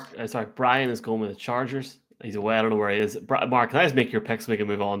 Brian is going with the Chargers. He's away. I don't know where he is. Mark, can I just make your picks so we can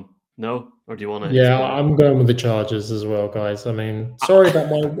move on? No? Or do you want to? Yeah, I'm going with the Chargers as well, guys. I mean, sorry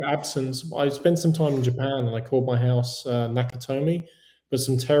about my absence. I spent some time in Japan and I called my house Nakatomi, but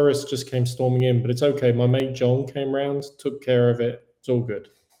some terrorists just came storming in. But it's okay. My mate John came round, took care of it. It's all good.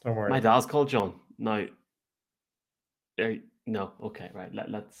 Don't worry. My dad's called John. No, okay, right.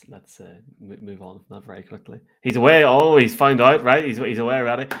 Let's move on from that very quickly. He's away. Oh, he's found out, right? He's away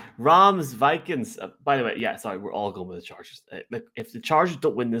already. Rams, Vikings. By the way, yeah, sorry, we're all going with the Chargers. Look, if the Chargers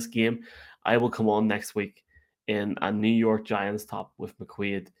don't win this game, I will come on next week in a New York Giants top with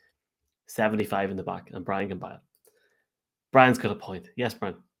McQuaid, 75 in the back, and Brian can buy it. Brian's got a point. Yes,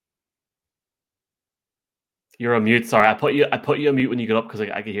 Brian. You're on mute. Sorry, I put you on mute when you got up because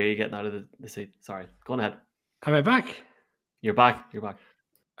I could hear you getting out of the seat. Sorry, go on ahead. Am I back? You're back.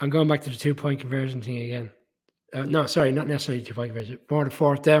 I'm going back to the 2-point conversion thing again. No, sorry, not necessarily 2-point conversion. More the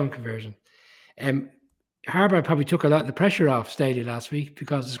 4th down conversion. Harbour probably took a lot of the pressure off Staley last week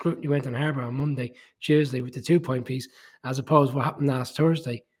because the scrutiny went on Harbour on Monday, Tuesday with the 2-point piece, as opposed to what happened last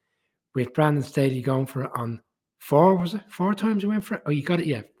Thursday with Brandon Staley going for it on 4, was it? 4 times he went for it? Oh, you got it,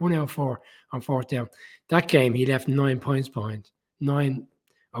 yeah. 1 out of 4 on 4th down. That game, he left 9 points behind. 9,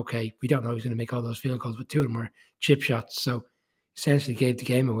 okay, we don't know who's going to make all those field goals, but 2 of them were chip shots. So essentially gave the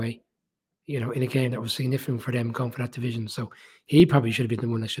game away, in a game that was significant for them going for that division. So he probably should have been the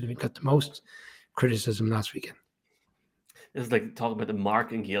one that should have got the most criticism last weekend. This is like talking about the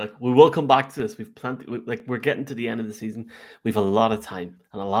Mark and Gaelic. We will come back to this. We've plenty. We're getting to the end of the season. We've a lot of time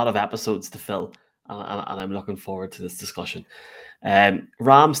and a lot of episodes to fill, and I'm looking forward to this discussion.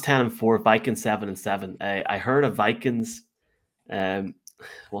 Rams 10-4, Vikings 7-7. I heard a Vikings,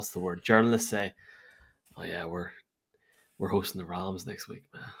 what's the word? Journalists say, "Oh yeah, we're hosting the Rams next week,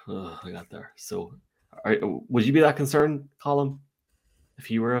 man." Oh, I got there. So, would you be that concerned, Colin, if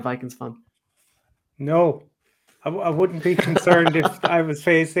you were a Vikings fan? No, I wouldn't be concerned if I was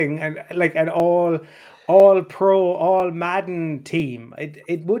facing an all pro, all Madden team.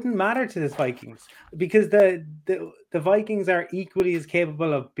 It wouldn't matter to this Vikings because the Vikings are equally as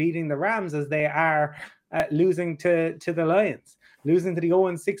capable of beating the Rams as they are losing to the Lions, losing to the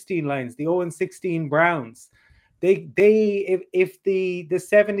 0-16 Lions, the 0-16 Browns. If the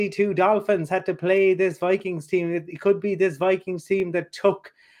 72 Dolphins had to play this Vikings team, it could be this Vikings team that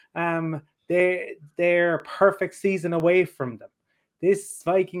took their perfect season away from them. This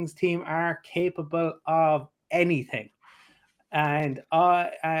Vikings team are capable of anything. And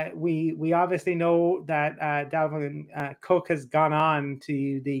we obviously know that Dalvin Cook has gone on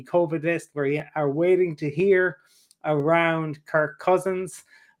to the COVID list. We are waiting to hear around Kirk Cousins.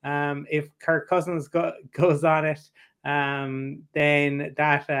 If Kirk Cousins goes on it, then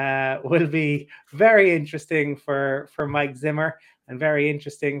that will be very interesting for Mike Zimmer and very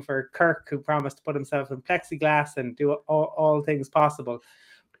interesting for Kirk, who promised to put himself in plexiglass and do all things possible.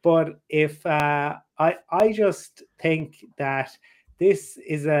 But if I just think that this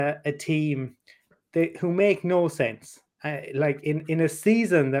is a team who make no sense. Like in a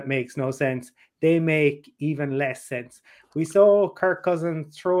season that makes no sense, they make even less sense. We saw Kirk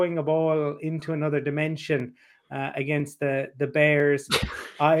Cousins throwing a ball into another dimension against the Bears.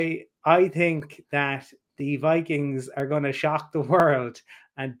 I think that the Vikings are going to shock the world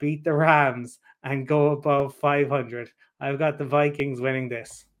and beat the Rams and go above 500. I've got the Vikings winning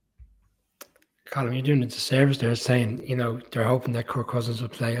this. Colin, you're doing a disservice there saying, they're hoping that Kirk Cousins will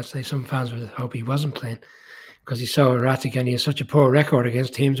play. I'd say some fans would hope he wasn't playing because he's so erratic and he has such a poor record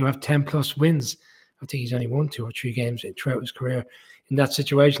against teams who have 10-plus wins. I think he's only won 2 or 3 games throughout his career in that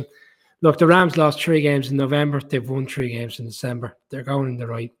situation. Look, the Rams lost 3 games in November. They've won 3 games in December. They're going in the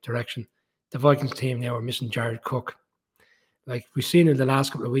right direction. The Vikings team now are missing Jared Cook. Like we've seen in the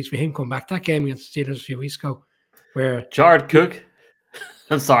last couple of weeks, with him come back, that game against the Steelers a few weeks ago, where Jared Cook.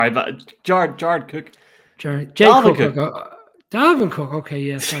 I'm sorry, but Jared Cook. Dalvin Cook. Dalvin Cook. Okay,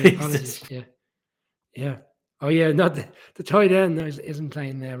 yeah. Sorry, apologies. Yeah. Oh, yeah. Not the tight end isn't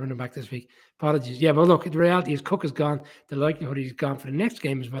playing running back this week. Apologies. Yeah, but look, the reality is Cook is gone. The likelihood he's gone for the next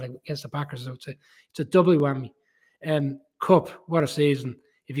game as well against the Packers. So it's a double whammy. Cup, what a season!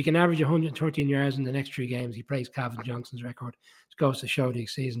 If he can average 113 yards in the next 3 games, he breaks Calvin Johnson's record. It goes to show the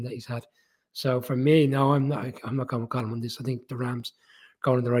season that he's had. So for me, no, I'm not going to call him on this. I think the Rams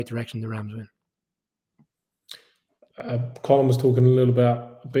going in the right direction. The Rams win. Colin was talking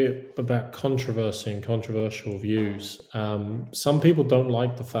a bit about controversy and controversial views. Some people don't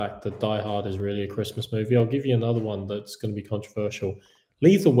like the fact that Die Hard is really a Christmas movie. I'll give you another one that's going to be controversial.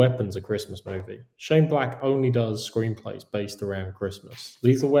 Lethal Weapon's a Christmas movie. Shane Black only does screenplays based around Christmas.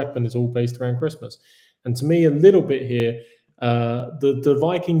 Lethal Weapon is all based around Christmas. And to me, a little bit here, the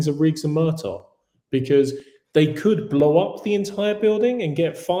Vikings are Riggs and Murtaugh, because they could blow up the entire building and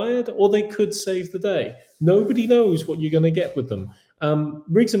get fired, or they could save the day. Nobody knows what you're going to get with them.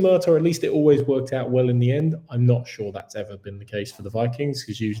 Riggs and Murtaugh, at least it always worked out well in the end. I'm not sure that's ever been the case for the Vikings,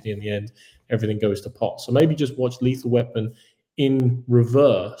 because usually in the end, everything goes to pot. So maybe just watch Lethal Weapon in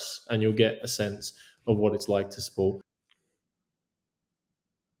reverse, and you'll get a sense of what it's like to support.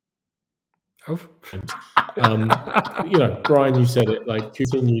 Brian, you said it, like,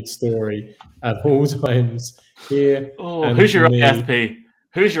 continued story at all times here. Oh, who's your ISP?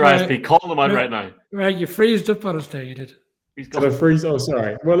 Who's your ISP? Call them out right now. Right, you freezed up on us there, you did. Did I freeze? Oh,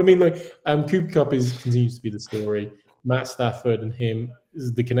 sorry. Well, I mean, Cooper Kupp continues to be the story. Matt Stafford and him,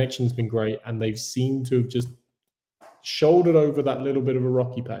 the connection's been great, and they've seemed to have just shouldered over that little bit of a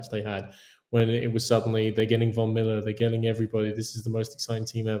rocky patch they had when it was suddenly they're getting Von Miller, they're getting everybody. This is the most exciting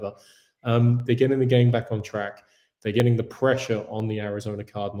team ever. They're getting the game back on track. They're getting the pressure on the Arizona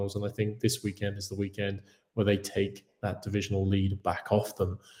Cardinals, and I think this weekend is the weekend where they take that divisional lead back off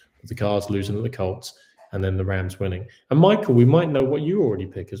them, with the Cards losing at the Colts and then the Rams winning. And Michael, we might know what you already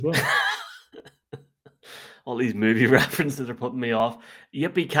pick as well. All these movie references are putting me off.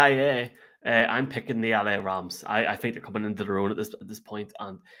 Yippee-ki-yay. I'm picking the LA Rams. I think they're coming into their own at this point,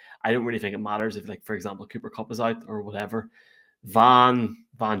 and I don't really think it matters if, like, for example, Cooper Kupp is out or whatever. Van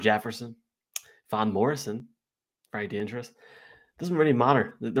Jefferson, Van Morrison, very dangerous. Doesn't really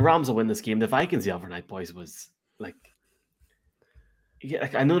matter. The Rams will win this game. The Vikings the other night, boys, was like,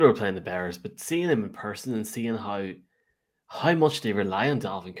 I know they were playing the Bears, but seeing them in person and seeing how much they rely on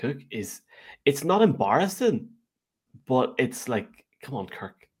Dalvin Cook it's not embarrassing, but it's like, come on,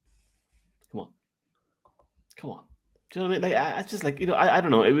 Kirk, come on. Do you know what I mean? Like, I just, like, I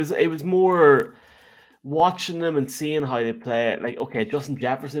don't know. It was more watching them and seeing how they play. Like, okay, Justin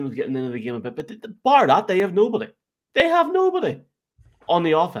Jefferson was getting into the game a bit, but bar that, they have nobody. They have nobody on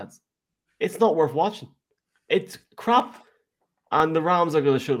the offense. It's not worth watching. It's crap, and the Rams are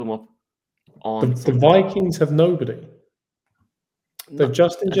going to show them up. The Vikings have nobody. They've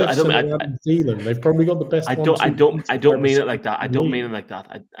Justin Jefferson and Adam Thielen. They've probably got the best. I don't mean it like that. I don't mean it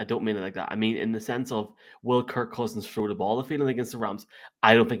like that. I mean in the sense of, will Kirk Cousins throw the ball the field against the Rams?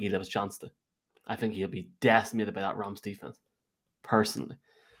 I don't think he'll have a chance to. I think he'll be decimated by that Rams defense, personally.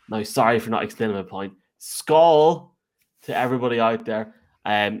 Now, sorry for not explaining my point. Skull to everybody out there.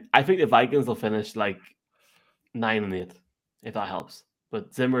 I think the Vikings will finish like 9-8, if that helps.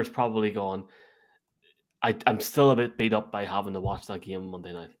 But Zimmer's probably gone. I'm still a bit beat up by having to watch that game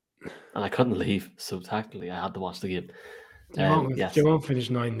Monday night, and I couldn't leave, so tactically I had to watch the game. They won't finish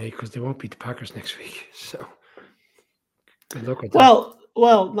 9-8 because they won't beat the Packers next week. So good luck with that.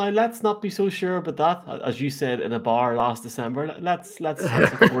 Well, now let's not be so sure about that. As you said in a bar last December, let's look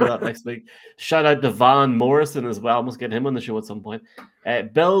for that next week. Shout out to Van Morrison as well. Must get him on the show at some point.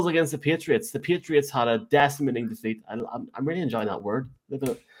 Bills against the Patriots. The Patriots had a decimating defeat. I'm really enjoying that word.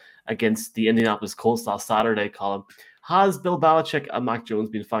 Against the Indianapolis Colts last Saturday, Colin. Has Bill Belichick and Mac Jones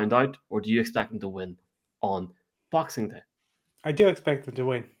been found out, or do you expect them to win on Boxing Day? I do expect them to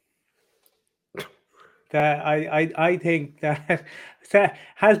win. I think that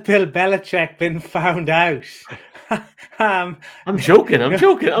has Bill Belichick been found out? I'm joking. I'm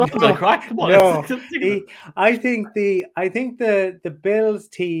not going to crack. Come on. No, I think the Bills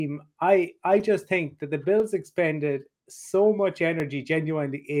team. I just think that the Bills expended so much energy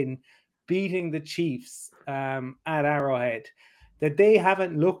genuinely in beating the Chiefs at Arrowhead that they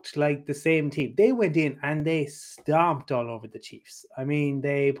haven't looked like the same team. They went in and they stomped all over the Chiefs. I mean,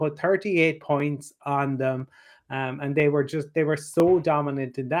 they put 38 points on them, and they were so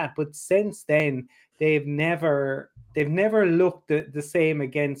dominant in that. But since then, they've never looked the same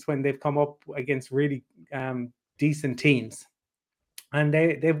against when they've come up against really decent teams. And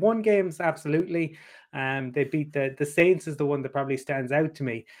they've won games, absolutely. They beat the Saints is the one that probably stands out to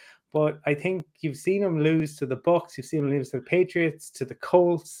me. But I think you've seen them lose to the Bucs, you've seen them lose to the Patriots, to the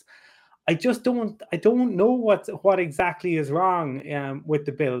Colts. I don't know what exactly is wrong with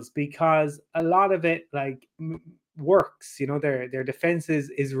the Bills, because a lot of it works. Their defense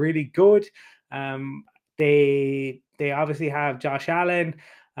is really good. They obviously have Josh Allen.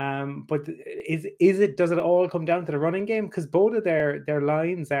 But does it all come down to the running game? Because both of their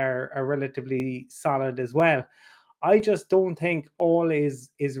lines are relatively solid as well. I just don't think all is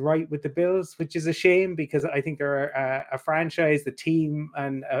right with the Bills, which is a shame because I think they're a franchise, a team,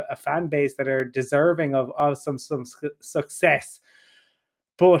 and a fan base that are deserving of some success.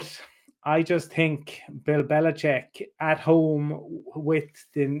 But I just think Bill Belichick at home with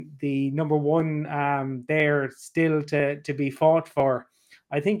the number one there still to be fought for,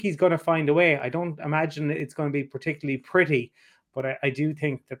 I think he's going to find a way. I don't imagine it's going to be particularly pretty, but I do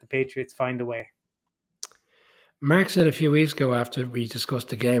think that the Patriots find a way. Mark said a few weeks ago after we discussed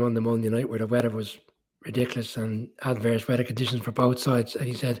the game on the Monday night where the weather was ridiculous and adverse weather conditions for both sides, and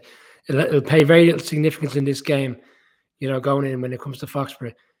he said it'll pay very little significance in this game, going in when it comes to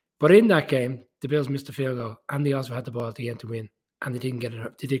Foxborough. But in that game, the Bills missed the field goal, and they also had the ball at the end to win, and they didn't get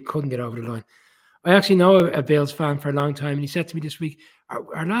it. They couldn't get over the line. I actually know a Bills fan for a long time, and he said to me this week,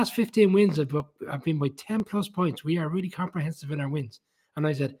 our last 15 wins have been by 10 plus points. We are really comprehensive in our wins. And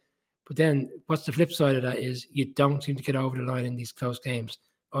I said, but then what's the flip side of that is you don't seem to get over the line in these close games,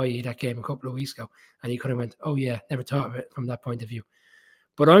 i.e. that game a couple of weeks ago. And he kind of went, oh yeah, never thought of it from that point of view.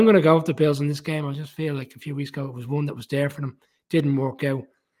 But I'm going to go with the Bills in this game. I just feel like a few weeks ago it was one that was there for them. Didn't work out.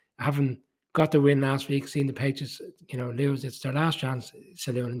 Having got the win last week, seeing the Patriots, lose, it's their last chance,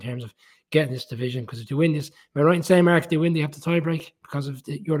 Saloon, in terms of getting this division. Because if they win this, am I right in saying, Mark, if they win, they have the tie break because of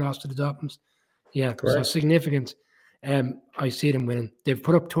your loss to the Dolphins? Yeah, correct. So significant. I see them winning. They've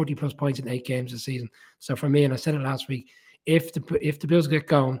put up 30 plus points in 8 games this season. So for me, and I said it last week, if the Bills get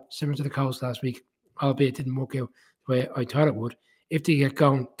going, similar to the Colts last week, albeit it didn't work out the way I thought it would, if they get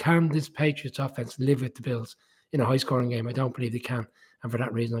going, can this Patriots offense live with the Bills in a high-scoring game? I don't believe they can. And for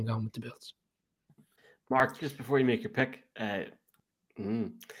that reason, I'm going with the Bills. Mark, just before you make your pick,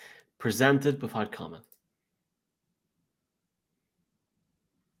 presented without comment.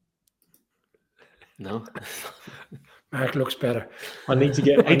 No? Mark looks better. I need to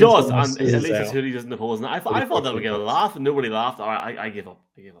get. He does. At least it's who he doesn't oppose. I thought that would get a laugh, and nobody laughed. All right, I give up.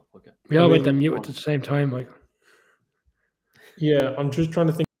 Okay. We all went to mute at the same time, Michael. Yeah, I'm just trying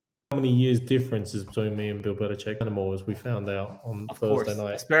to think how many years differences between me and Bill Belichick Animal, as we found out on Thursday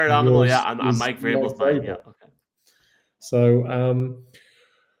night. Spirit Animal, yeah, and Mike Vrabel's time, yeah. Okay. So,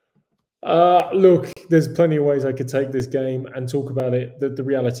 look, there's plenty of ways I could take this game and talk about it. The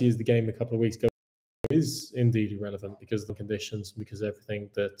reality is the game a couple of weeks ago is indeed irrelevant because of the conditions, because of everything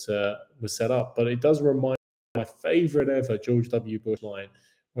that was set up. But it does remind me of my favorite ever George W. Bush line,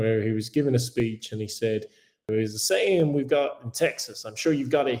 where he was giving a speech and he said, there's a saying we've got in Texas. I'm sure you've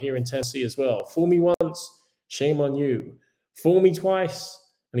got it here in Tennessee as well. Fool me once, shame on you. Fool me twice.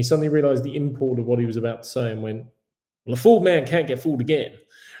 And he suddenly realized the import of what he was about to say and went, well, a fooled man can't get fooled again.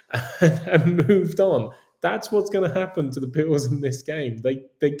 And moved on. That's what's going to happen to the Bills in this game.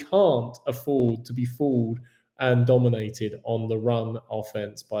 They can't afford to be fooled and dominated on the run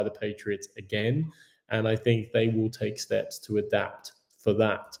offense by the Patriots again. And I think they will take steps to adapt for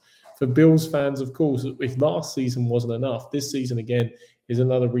that. For Bills fans, of course, if last season wasn't enough, this season again is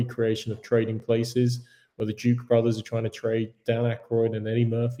another recreation of trading places where the Duke brothers are trying to trade Dan Aykroyd and Eddie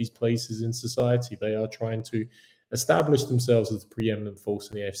Murphy's places in society. They are trying to establish themselves as the preeminent force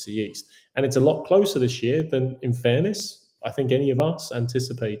in the AFC East. And it's a lot closer this year than, in fairness, I think any of us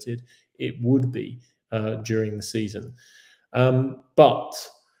anticipated it would be during the season. But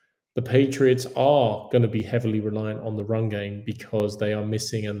the Patriots are going to be heavily reliant on the run game because they are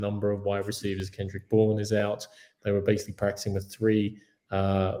missing a number of wide receivers. Kendrick Bourne is out. They were basically practicing with three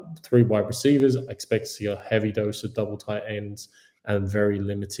wide receivers. I expect to see a heavy dose of double tight ends and very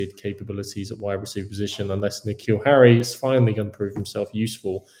limited capabilities at wide receiver position unless N'Keal Harry is finally going to prove himself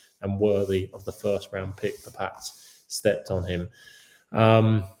useful and worthy of the first round pick. The Pats stepped on him.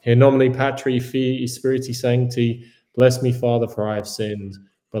 Here nomine Patri Fi Spiriti Sancti. Bless me, Father, for I have sinned.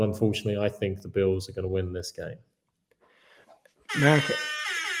 But unfortunately, I think the Bills are going to win this game. Mark,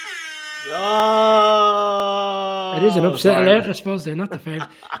 it is an upset alert, I suppose. They're not the favorite.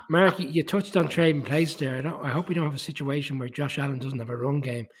 Mark, you touched on trading place there. I hope we don't have a situation where Josh Allen doesn't have a run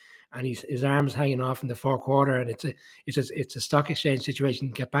game and his arm's hanging off in the fourth quarter, and it's a stock exchange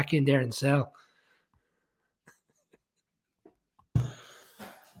situation. Get back in there and sell.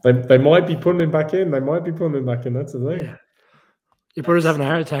 They might be putting him back in. That's the thing. Yeah. Your brother's having a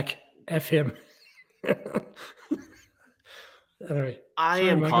heart attack. F him. Anyway, I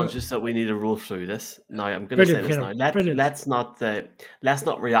am conscious that we need to roll through this. Now, I'm going to say this now. Let's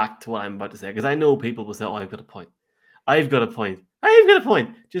not react to what I'm about to say, because I know people will say, "Oh, I've got a point.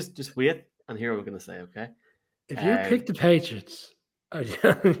 Just wait and hear what we're going to say." Okay. If you pick the Patriots,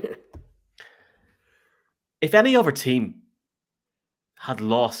 if any other team had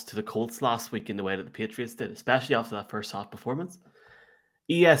lost to the Colts last week in the way that the Patriots did, especially after that first half performance,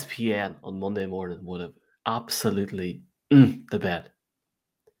 ESPN on Monday morning would have absolutely the bed.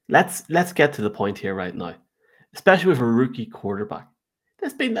 Let's get to the point here right now, especially with a rookie quarterback.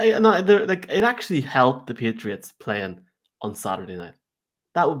 There's been it actually helped the Patriots playing on Saturday night.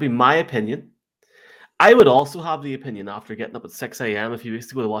 That would be my opinion. I would also have the opinion after getting up at 6 a.m. a few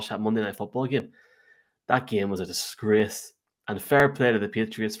weeks ago to watch that Monday Night Football game. That game was a disgrace. And fair play to the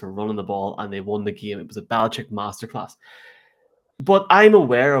Patriots for running the ball, and they won the game. It was a Belichick masterclass. But I'm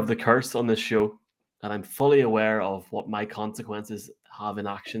aware of the curse on this show, and I'm fully aware of what my consequences have in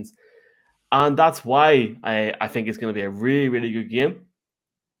actions. And that's why I think it's going to be a really, really good game.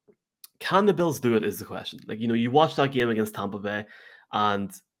 Can the Bills do it is the question. Like, you watch that game against Tampa Bay,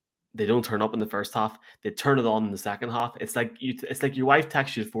 and they don't turn up in the first half. They turn it on in the second half. It's like your wife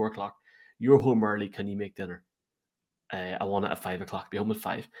texts you at 4 o'clock. You're home early. Can you make dinner? I want it at 5 o'clock. Be home at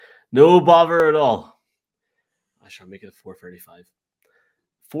 5. No bother at all. I shall make it at 4:35.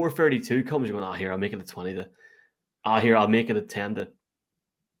 4:32 comes. You're going, here, I'll make it at 20 to. Here, I'll make it at 10 to.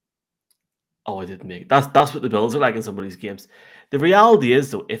 Oh, I didn't make it. That's what the Bills are like in some of these games. The reality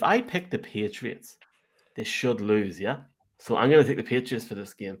is, though, if I pick the Patriots, they should lose, yeah? So I'm going to take the Patriots for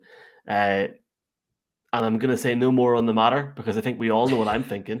this game. And I'm going to say no more on the matter because I think we all know what I'm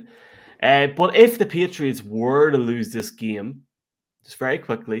thinking. But if the Patriots were to lose this game, just very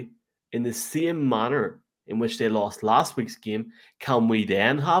quickly, in the same manner in which they lost last week's game, can we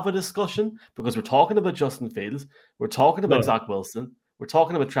then have a discussion? Because we're talking about Justin Fields, we're talking about Zach Wilson, we're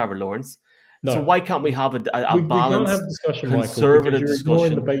talking about Trevor Lawrence. No. So why can't we have a balanced, conservative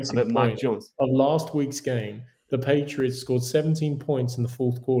discussion about Mac Jones? Of last week's game, the Patriots scored 17 points in the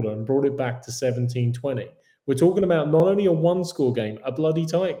fourth quarter and brought it back to 17-20. We're talking about not only a one-score game, a bloody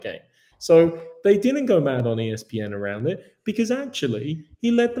tight game. So they didn't go mad on ESPN around it because actually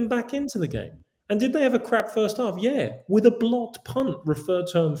he led them back into the game. And did they have a crap first half? Yeah, with a blocked punt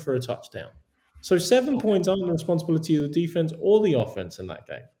returned for a touchdown. So 7 points aren't the responsibility of the defense or the offense in that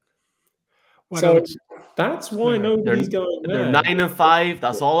game. So that's why nobody's going mad. They're 9-5.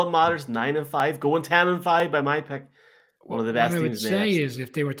 That's all that matters. 9-5. Going 10-5 by my pick. One of the best teams. What I would say is,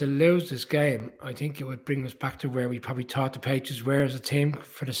 if they were to lose this game, I think it would bring us back to where we probably thought the Patriots were as a team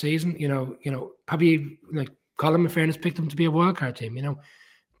for the season. Probably like Colin, in fairness, picked them to be a wildcard team.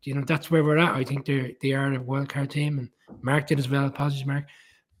 That's where we're at. I think they are a wildcard team, and Mark did as well. Apologies, Mark.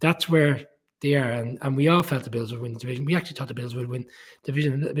 That's where they are, and we all felt the Bills would win the division. We actually thought the Bills would win the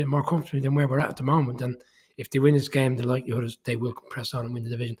division a little bit more comfortably than where we're at the moment. And if they win this game, the likelihood is they will press on and win the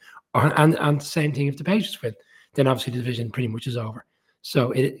division. And the same thing if the Patriots win, then obviously the division pretty much is over.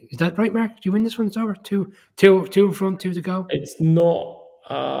 So is that right, Mark? Do you win this one? It's over. Two in front, 2 to go. It's not.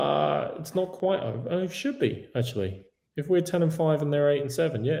 It's not quite over. It should be actually. If we're 10-5 and they're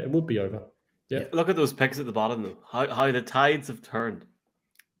 8-7, yeah, it would be over. Yeah. Look at those picks at the bottom, though. How the tides have turned.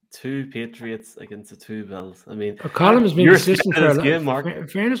 2 Patriots against the 2 Bills. I mean, Colin has been consistent for a game, Mark. In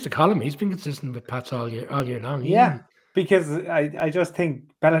fairness to Colin, he's been consistent with Pats all year long. Yeah, because I just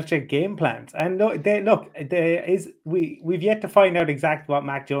think Belichick game plans, and we've yet to find out exactly what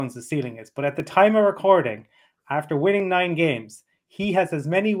Mac Jones' ceiling is. But at the time of recording, after winning 9 games, he has as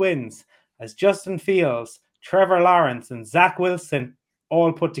many wins as Justin Fields, Trevor Lawrence, and Zach Wilson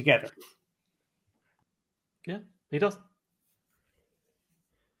all put together. Yeah, he does.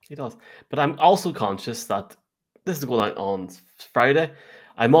 He does. But I'm also conscious that this is going out on Friday.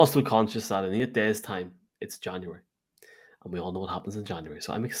 I'm also conscious that in 8 days' time, it's January. And we all know what happens in January.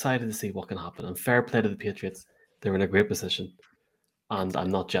 So I'm excited to see what can happen. And fair play to the Patriots. They're in a great position. And I'm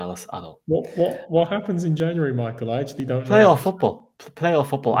not jealous at all. What happens in January, Michael? I actually don't know. Playoff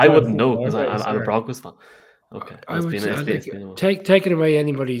football. I wouldn't know because I'm a Broncos fan. Okay. I would say, taking away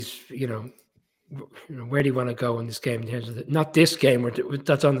anybody's, where do you want to go in this game in terms of not this game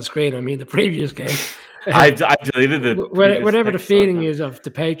that's on the screen? I mean, the previous game. I deleted it. Whatever the feeling is of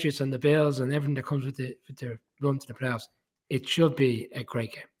the Patriots and the Bills and everything that comes with their run to the playoffs, it should be a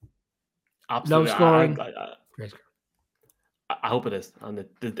great game. Absolutely. Low scoring. Great score. I hope it is, and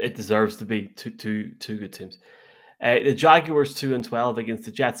it deserves to be two good teams. The Jaguars 2-12 against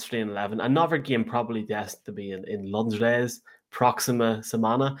the Jets 3-11. Another game probably destined to be in Londres, Proxima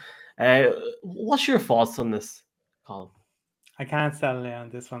Semana. What's your thoughts on this, Colin? I can't settle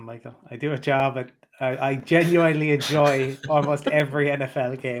on this one, Michael. I do a job at. I genuinely enjoy almost every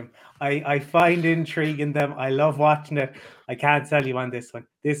NFL game. I find intrigue in them. I love watching it. I can't tell you on this one.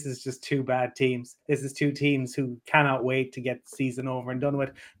 This is just 2 bad teams. This is 2 teams who cannot wait to get the season over and done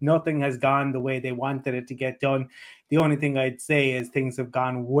with. Nothing has gone the way they wanted it to get done. The only thing I'd say is things have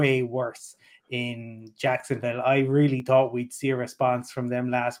gone way worse in Jacksonville. I really thought we'd see a response from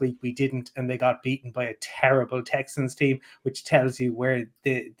them last week. We didn't, and they got beaten by a terrible Texans team, which tells you where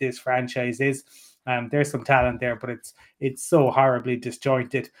this franchise is. There's some talent there, but it's so horribly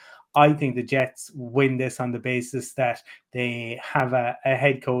disjointed. I think the Jets win this on the basis that they have a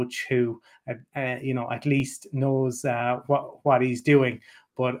head coach who, at least knows what he's doing.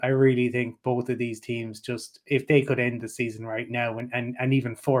 But I really think both of these teams, just if they could end the season right now and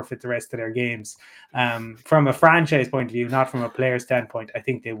even forfeit the rest of their games, from a franchise point of view, not from a player standpoint, I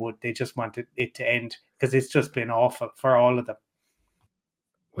think they would. They just wanted it to end because it's just been awful for all of them.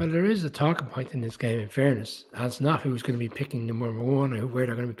 Well, there is a talking point in this game, in fairness. And it's not who's going to be picking number one or where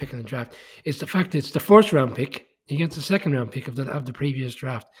they're going to be picking the draft. It's the fact that it's the first round pick against the second round pick of the previous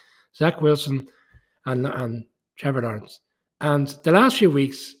draft. Zach Wilson and Trevor Lawrence. And the last few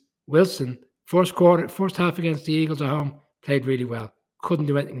weeks, Wilson, first half against the Eagles at home, played really well. Couldn't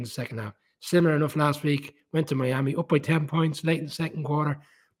do anything in the second half. Similar enough last week, went to Miami, up by 10 points late in the second quarter,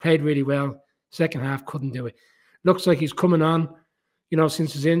 played really well. Second half, couldn't do it. Looks like he's coming on,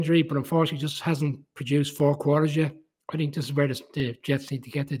 since his injury, but unfortunately just hasn't produced 4 quarters yet. I think this is where the Jets need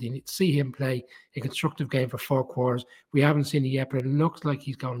to get to. They need to see him play a constructive game for 4 quarters. We haven't seen it yet, but it looks like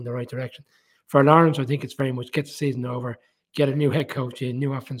he's going in the right direction. For Lawrence, I think it's very much get the season over, get a new head coach in,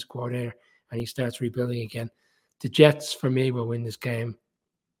 new offensive coordinator, and he starts rebuilding again. The Jets, for me, will win this game.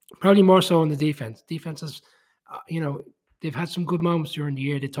 Probably more so on the defense. Defense is, they've had some good moments during the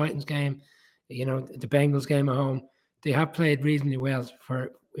year. The Titans game, the Bengals game at home. They have played reasonably well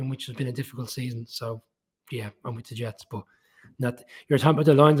in which has been a difficult season. So, yeah, I'm with the Jets. But you're talking about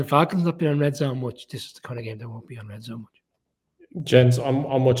the Lions and Falcons not being on red zone much. This is the kind of game that won't be on red zone much. Gents,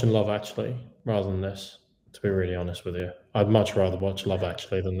 I'm watching Love Actually rather than this. To be really honest with you, I'd much rather watch Love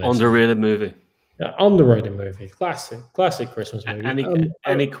Actually than this. Underrated movie. Yeah, underrated movie. Classic Christmas movie.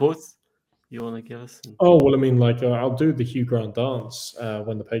 Any quotes you want to give us? Oh, well, I mean, I'll do the Hugh Grant dance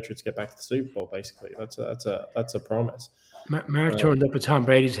when the Patriots get back to the Super Bowl. Basically, that's a promise. Mark turned up at Tom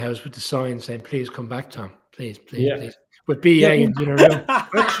Brady's house with the sign saying, "Please come back, Tom. Please." With BA and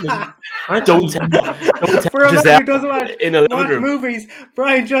Actually, don't for a man who doesn't watch movies,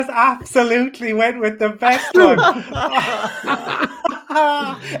 Brian just absolutely went with the best one.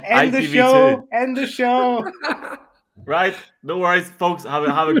 End the show. Right, no worries, folks. Have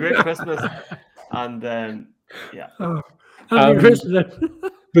a great Christmas, and happy Christmas.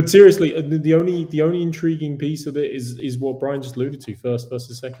 But seriously, the only intriguing piece of it is what Brian just alluded to, first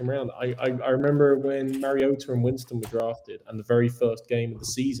versus second round. I remember when Mariota and Winston were drafted, and the very first game of the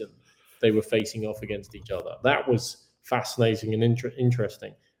season, they were facing off against each other. That was fascinating and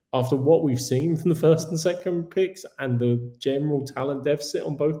interesting. After what we've seen from the first and second picks and the general talent deficit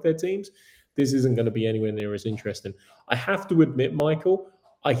on both their teams, this isn't going to be anywhere near as interesting. I have to admit, Michael,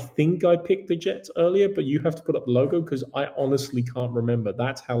 I think I picked the Jets earlier, but you have to put up the logo because I honestly can't remember.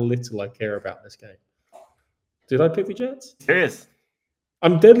 That's how little I care about this game. Did I pick the Jets? Serious?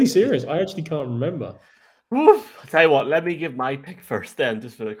 I'm deadly serious. I actually can't remember. I'll tell you what, let me give my pick first then,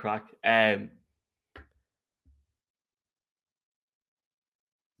 just for the crack. I'm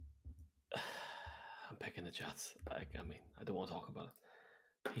picking the Jets. I don't want to talk about it.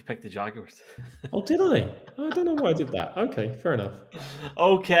 He picked the Jaguars. Oh, did I? I don't know why I did that. Okay, fair enough.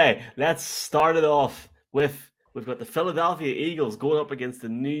 Okay, let's start it off with, we've got the Philadelphia Eagles going up against the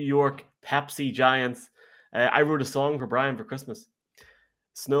New York Pepsi Giants. I wrote a song for Brian for Christmas.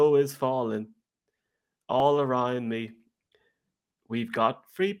 Snow is falling all around me. We've got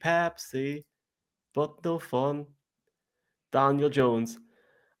free Pepsi, but no fun. Daniel Jones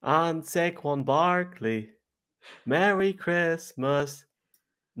and Saquon Barkley. Merry Christmas.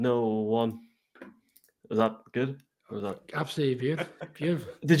 No one. Was that good? Or was that absolutely beautiful?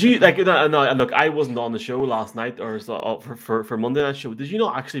 Did you no? Look, I wasn't on the show last night or for Monday night show. Did you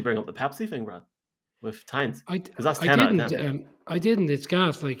not actually bring up the Pepsi thing, Brad? With Tynes? Because that's 10 out of 10. I didn't. It's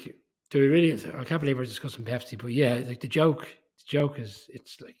gas. Do we really? I can't believe we're discussing Pepsi, but yeah, the joke is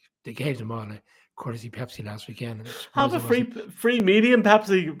it's like they gave them all a courtesy Pepsi last weekend. Have a free medium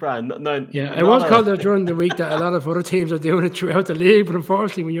Pepsi brand. No, yeah, it was called out during the week that a lot of other teams are doing it throughout the league. But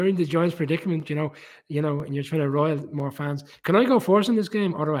unfortunately, when you're in the Giants' predicament, and you're trying to rile more fans. Can I go first in this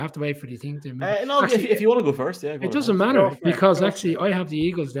game, or do I have to wait for the thing to? If you want to go first, yeah. It doesn't matter because actually I have the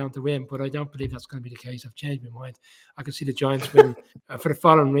Eagles down to win, but I don't believe that's going to be the case. I've changed my mind. I can see the Giants win for the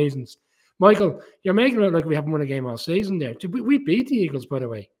following reasons. Michael, you're making it look like we haven't won a game all season. There, we beat the Eagles, by the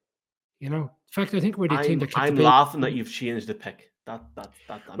way. In fact, I think we're the team that. I'm laughing that you've changed the pick. The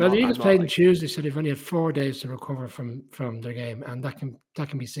Eagles played on Tuesday, so they've only had 4 days to recover from their game, and that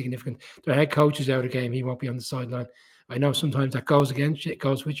can be significant. Their head coach is out of the game; he won't be on the sideline. I know sometimes that goes against you, it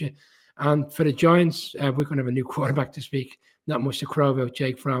goes with you. And for the Giants, we're going to have a new quarterback this week. Not much to crow about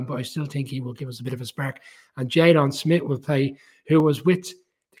Jake Fromm, but I still think he will give us a bit of a spark. And Jadon Smith will play, who was with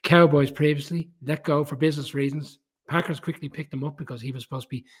the the Cowboys previously, let go for business reasons. Packers quickly picked him up because he was supposed to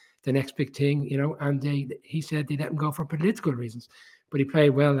be the next big thing, and he said they let him go for political reasons. But he played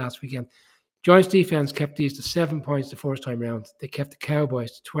well last weekend. Giants defense kept these to 7 points the first time round. They kept the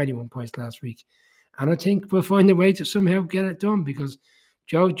Cowboys to 21 points last week. And I think we'll find a way to somehow get it done because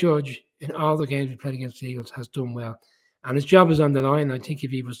Joe Judge, in all the games we played against the Eagles, has done well. And his job is on the line. I think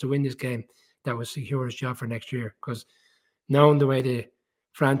if he was to win this game, that would secure his job for next year. Because knowing the way the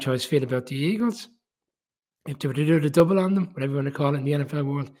franchise feel about the Eagles, if they were to do the double on them, whatever you want to call it in the NFL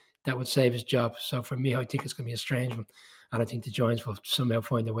world, that would save his job. So for me, I think it's going to be a strange one. And I think the Giants will somehow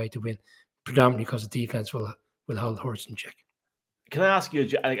find a way to win, predominantly because the defense will hold Hurts in check. Can I ask you,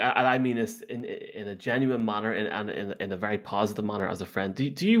 I mean this in a genuine manner and in a very positive manner as a friend,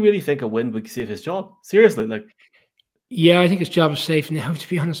 do you really think a win would save his job? Seriously, like... Yeah, I think his job is safe now, to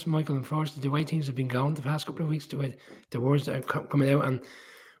be honest, Michael. Unfortunately, the way things have been going the past couple of weeks, the way the words that are coming out, and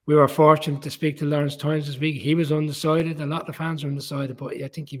we were fortunate to speak to Lawrence Tynes this week. He was undecided. A lot of the fans are undecided, but I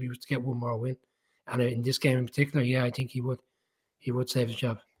think if he was to get one more win, and in this game in particular, yeah, I think he would save his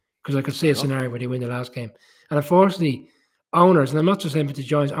job. Because I could see a scenario where they win the last game. And unfortunately, owners, and I'm not just saying with the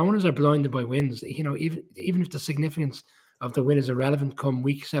Giants, owners are blinded by wins. Even if the significance of the win is irrelevant come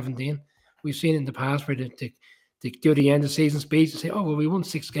week 17, we've seen in the past where they do the end of season speech and say, oh, well, we won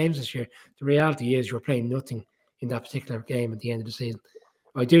 6 games this year. The reality is you're playing nothing in that particular game at the end of the season.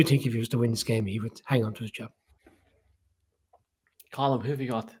 I do think if he was to win this game, he would hang on to his job. Colin, who have you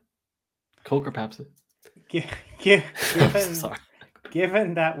got? Coke or Pepsi?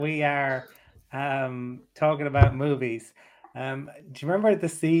 Given that we are talking about movies, do you remember the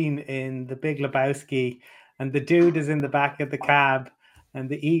scene in The Big Lebowski and the dude is in the back of the cab and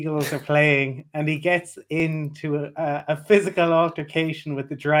the Eagles are playing and he gets into a physical altercation with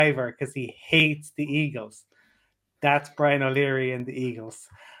the driver because he hates the Eagles? That's Brian O'Leary and the Eagles.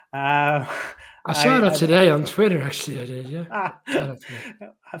 I saw that today on Twitter, actually. I did, yeah.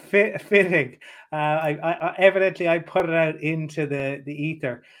 Fitting. Evidently, I put it out into the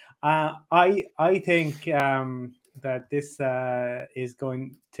ether. I think that this is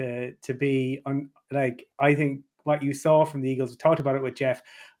going to be I think what you saw from the Eagles. We talked about it with Jeff.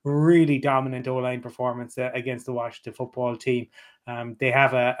 Really dominant O-line performance against the Washington football team. They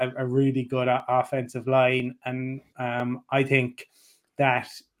have a really good offensive line, and I think that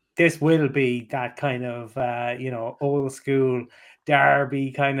this will be that kind of old school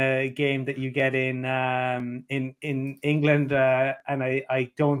derby kind of game that you get in England, and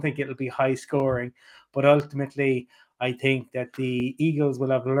I don't think it'll be high scoring, but ultimately I think that the Eagles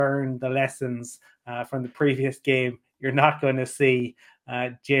will have learned the lessons from the previous game. You're not going to see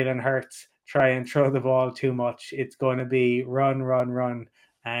Jalen Hurts try and throw the ball too much. It's going to be run.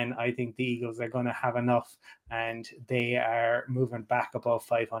 And I think the Eagles are going to have enough and they are moving back above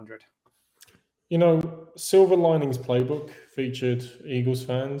 500. Silver Linings Playbook featured Eagles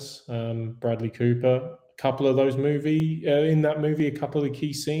fans, Bradley Cooper. A couple of those in that movie, a couple of the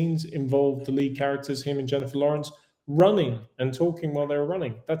key scenes involved the lead characters, him and Jennifer Lawrence, running and talking while they were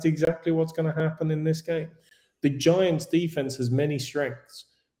running. That's exactly what's going to happen in this game. The Giants' defense has many strengths,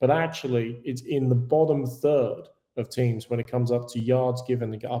 but actually it's in the bottom third of teams when it comes up to yards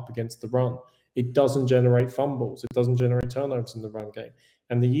given up against the run. It doesn't generate fumbles. It doesn't generate turnovers in the run game.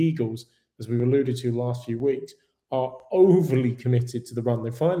 And the Eagles, as we've alluded to last few weeks, are overly committed to the run.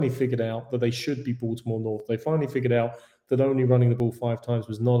 They finally figured out that they should be Baltimore North. They finally figured out that only running the ball 5 times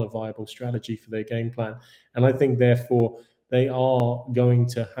was not a viable strategy for their game plan. And I think, therefore, they are going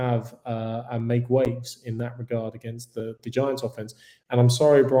to have and make waves in that regard against the Giants offense. And I'm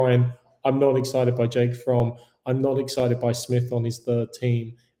sorry, Brian, I'm not excited by Jake Fromm. I'm not excited by Smith on his third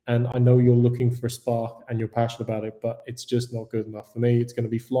team. And I know you're looking for a spark and you're passionate about it, but it's just not good enough for me. It's going to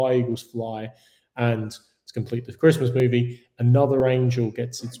be fly, Eagles, fly. And to complete the Christmas movie, another angel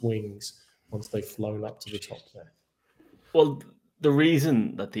gets its wings once they've flown up to the top there. Well, the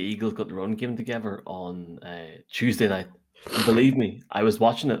reason that the Eagles got the run game together on Tuesday night, believe me, I was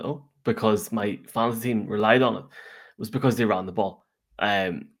watching it because my fantasy team relied on it, was because they ran the ball.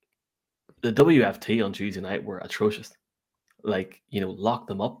 The WFT on Tuesday night were atrocious. Lock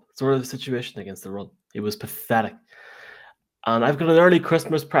them up sort of situation against the run. It was pathetic. And I've got an early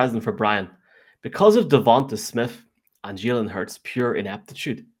Christmas present for Brian. Because of Devonta Smith and Jalen Hurts' pure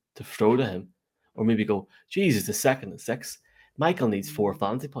ineptitude to throw to him, or maybe go, Jesus, the 2nd and 6. Michael needs 4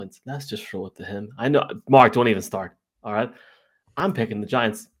 fantasy points. Let's just throw it to him. I know, Mark, don't even start. All right? I'm picking the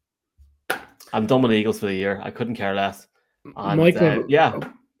Giants. I'm done with the Eagles for the year. I couldn't care less. And, Michael, yeah.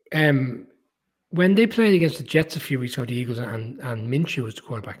 When they played against the Jets a few weeks ago, the Eagles, and Minshew was the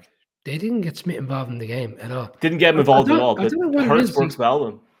quarterback, they didn't get Smith involved in the game at all. Didn't get him involved at all. But Hurts works well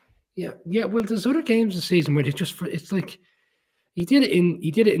with him. Yeah. Well, there's other games this season where it's like he did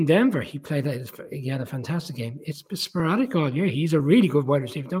it in Denver. He had a fantastic game. It's sporadic all year. He's a really good wide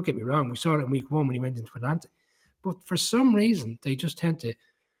receiver. Don't get me wrong. We saw it in week 1 when he went into Atlanta. But for some reason, they just tend to,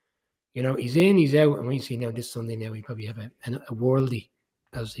 he's in, he's out, and we see now this Sunday. Now we probably have a worldie,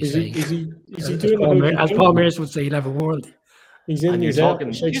 as they say. Is he doing as Paul Mears would say, he'll have a worldie. He's in. He's out.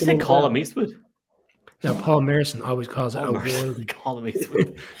 Did you say Colin Eastwood? No, Paul Merson always calls it a worldie. Colin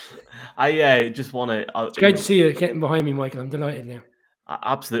Eastwood. I just want to. It's great to see you getting behind me, Michael. I'm delighted now.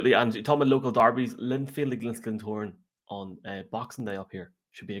 Absolutely, and you're talking about local derbies. Linfield against Glentoran on Boxing Day up here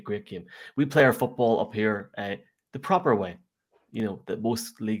should be a great game. We play our football up here the proper way, that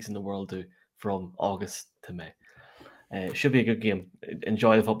most leagues in the world do, from August to May. Should be a good game.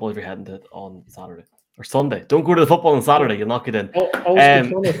 Enjoy the football if you're heading to it on Saturday or Sunday. Don't go to the football on Saturday; you'll not get in. Ulster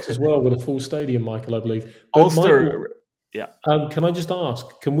Connacht as well with a full stadium, Michael, I believe. But Ulster, Michael, yeah. Can I just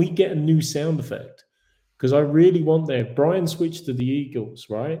ask? Can we get a new sound effect? Because I really want that. Brian switched to the Eagles,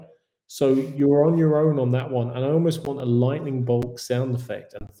 right? So you're on your own on that one, and I almost want a lightning bolt sound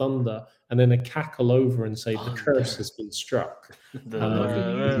effect and thunder, and then a cackle over and say the curse has been struck.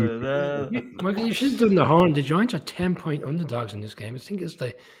 Michael, you should have done the horn. The Giants are 10-point underdogs in this game. I think it's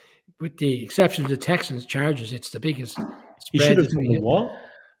with the exception of the Texans, Chargers, it's the biggest spread. You should have done the what?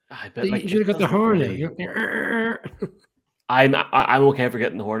 You should have got the horn. I'm okay for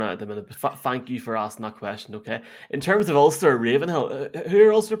getting the horn out at the minute, but thank you for asking that question, okay? In terms of Ulster, Ravenhill, who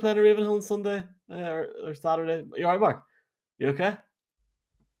are Ulster playing at Ravenhill on Sunday or Saturday? You all right, Mark? You okay?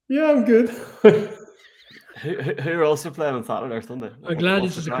 Yeah, I'm good. Who are Ulster playing on Saturday or Sunday? I'm glad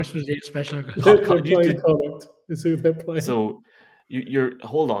this is a Christmas Day special. They're playing Connacht. Is who they're playing. So you're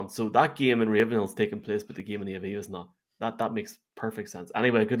hold on. So that game in Ravenhill is taking place, but the game in the Aviva is not. That makes perfect sense.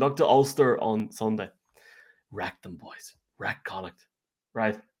 Anyway, good luck to Ulster on Sunday. Wreck them, boys. Wreck Connacht.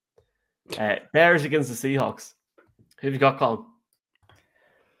 Right. Bears against the Seahawks. Who have you got, Colin?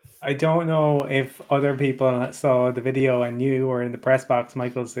 I don't know if other people saw the video and you were in the press box,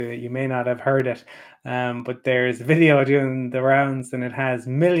 Michael, so you may not have heard it. But there's a video doing the rounds and it has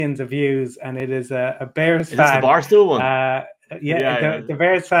millions of views, and it is a Bears fan. Is this the Barstool one? The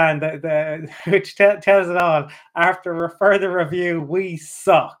Bears fan, which tells it all. After a further review, we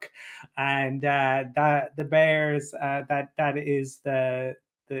suck. And that the Bears, that is the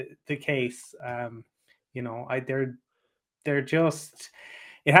case. They're just,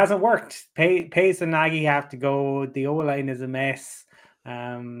 it hasn't worked. Pace and Nagy have to go. The O-line is a mess.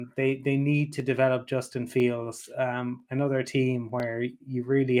 They need to develop Justin Fields, another team where you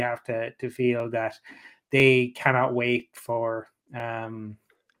really have to feel that they cannot wait for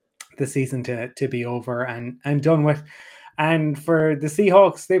the season to be over and done with. And for the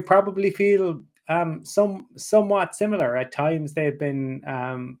Seahawks, they probably feel somewhat similar. At times they've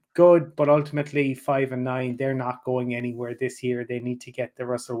been good, but ultimately 5-9. They're not going anywhere this year. They need to get the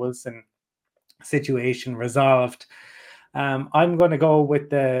Russell Wilson situation resolved. I'm going to go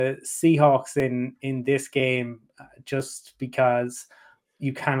with the Seahawks in this game, just because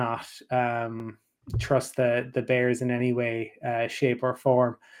you cannot trust the Bears in any way, shape or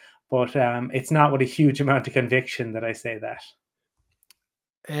form. But it's not with a huge amount of conviction that I say that.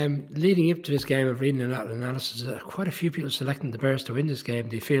 Leading up to this game, of reading a lot of analysis, quite a few people selecting the Bears to win this game.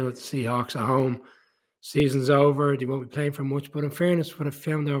 They feel that the Seahawks are home. Season's over. They won't be playing for much. But in fairness, what I've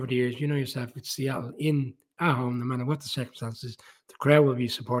found over the years, you know yourself, with Seattle at home, no matter what the circumstances, the crowd will be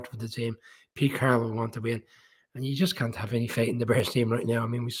supportive of the team. Pete Carroll will want to win. And you just can't have any faith in the Bears team right now. I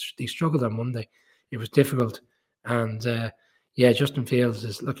mean, they struggled on Monday. It was difficult. And Justin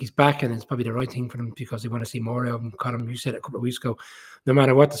Fields he's back, and it's probably the right thing for them because they want to see more of him. Colin, you said it a couple of weeks ago, no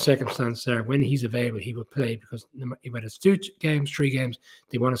matter what the circumstances are, when he's available, he will play because whether it's 2 games, 3 games,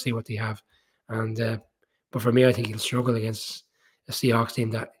 they want to see what they have. And but for me, I think he'll struggle against a Seahawks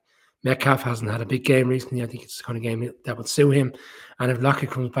team that Metcalf hasn't had a big game recently. I think it's the kind of game that would suit him. And if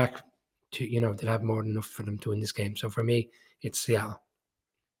Lockett comes back, they'll have more than enough for them to win this game. So for me, it's Seattle.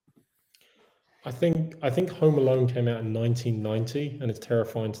 I think Home Alone came out in 1990, and it's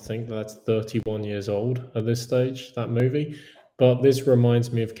terrifying to think that that's 31 years old at this stage, that movie. But this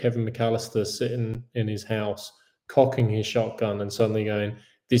reminds me of Kevin McAllister sitting in his house, cocking his shotgun and suddenly going,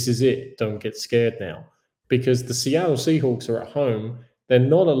 "This is it, don't get scared now." Because the Seattle Seahawks are at home, they're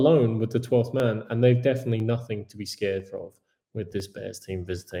not alone with the 12th man, and they've definitely nothing to be scared of with this Bears team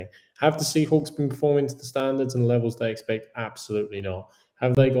visiting. Have the Seahawks been performing to the standards and levels they expect? Absolutely not.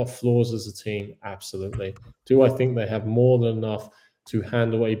 Have they got flaws as a team? Absolutely. Do I think they have more than enough to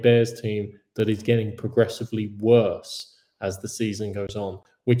handle a Bears team that is getting progressively worse as the season goes on,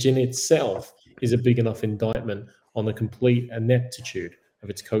 which in itself is a big enough indictment on the complete ineptitude of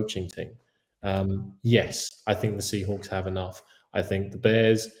its coaching team. Yes, I think the Seahawks have enough. I think the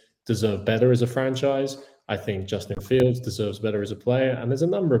Bears deserve better as a franchise. I think Justin Fields deserves better as a player, and there's a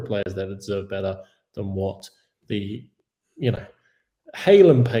number of players that deserve better than what the,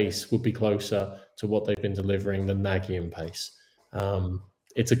 Hale and pace would be closer to what they've been delivering than Nagy and pace.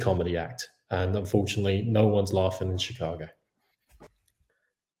 It's a comedy act, and unfortunately, no one's laughing in Chicago.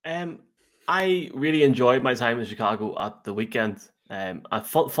 I really enjoyed my time in Chicago at the weekend. A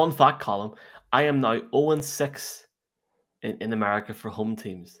fun fact column: I am now 0-6 in America for home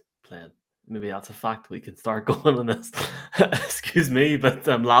teams playing. Maybe that's a fact we can start going on this. Excuse me, but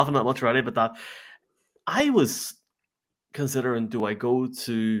I'm laughing that much already. But that I was considering, do I go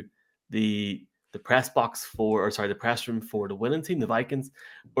to the press box the press room for the winning team, the Vikings,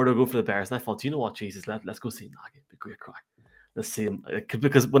 or do I go for the Bears? And I thought, you know what, Jesus, let's go see Nagy. It'd be great crack. Let's see him,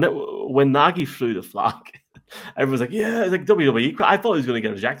 because when Nagy flew the flag, everyone was like, "Yeah, it's like WWE." I thought he was going to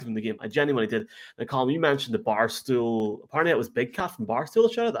get rejected from the game. I genuinely did. And Colin, you mentioned the Barstool. Apparently, it was Big Cat from Barstool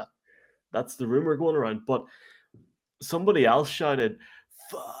that shouted that. That's the rumor going around. But somebody else shouted,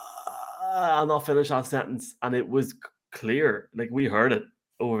 I'll not finish that sentence, and it was clear, like we heard it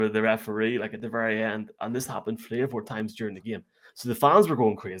over the referee, like at the very end. And this happened 3 or 4 times during the game, so the fans were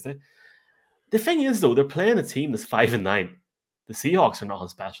going crazy. The thing is, though, they're playing a team that's 5-9. The Seahawks are nothing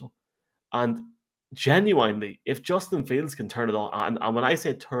special. And genuinely, if Justin Fields can turn it on, and when I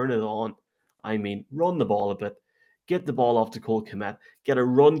say turn it on, I mean run the ball a bit, get the ball off to Cole Kmet, get a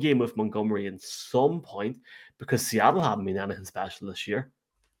run game with Montgomery at some point, because Seattle haven't been anything special this year.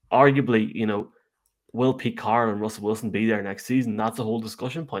 Arguably, will Pete Carroll and Russell Wilson be there next season? That's a whole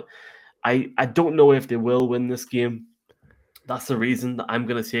discussion point. I don't know if they will win this game. That's the reason that I'm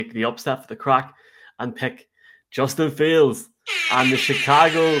going to take the upset for the crack and pick Justin Fields and the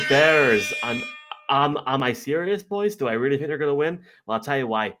Chicago Bears. And am I serious, boys? Do I really think they're going to win? Well, I'll tell you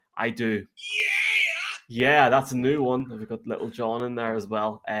why. I do. Yeah, that's a new one. We've got Little John in there as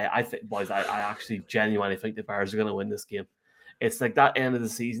well. I think, boys, I actually genuinely think the Bears are going to win this game. It's like that end of the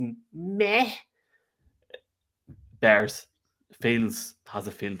season. Meh. Bears. Fields has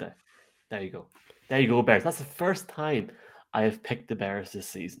a field day. There you go. There you go, Bears. That's the first time I have picked the Bears this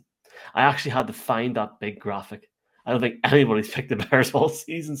season. I actually had to find that big graphic. I don't think anybody's picked the Bears all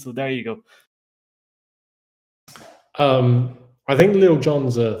season, so there you go. I think Lil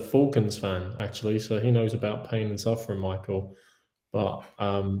John's a Falcons fan, actually, so he knows about pain and suffering, Michael. But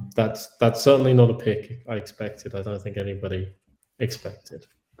that's certainly not a pick I expected. I don't think anybody expected.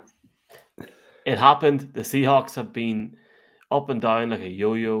 It happened. The Seahawks have been up and down like a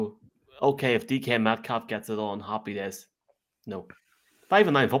yo-yo. Okay, if DK Metcalf gets it on, happy days. No.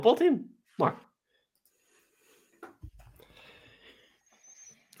 5-9 football team? Mark.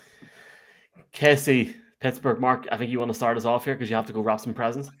 Casey, Pittsburgh. Mark, I think you want to start us off here because you have to go wrap some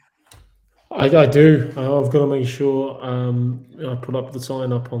presents. I do. I've got to make sure I put up the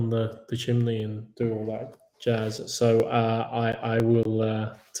sign up on the chimney and do all that jazz. So I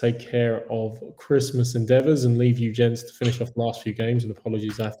will take care of Christmas endeavors and leave you gents to finish off the last few games. And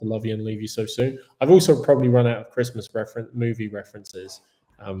apologies, I have to love you and leave you so soon. I've also probably run out of Christmas movie references.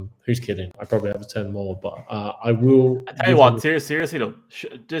 Who's kidding? I probably have 10 more, but I will. I tell you what, seriously though,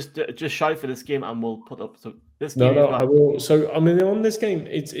 just shout for this game and we'll put up. So this game. No, I will. So I mean, on this game,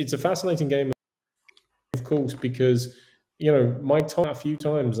 it's a fascinating game, of course, because Mike Tomlin a few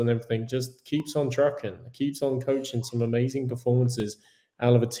times and everything just keeps on trucking, keeps on coaching some amazing performances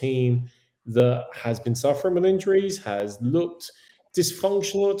out of a team that has been suffering with injuries, has looked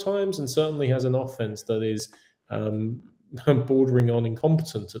dysfunctional at times, and certainly has an offense that is bordering on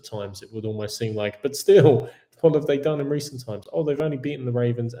incompetent at times, it would almost seem like. But still, what have they done in recent times? Oh, they've only beaten the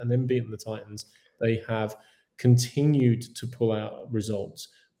Ravens and then beaten the Titans. They have continued to pull out results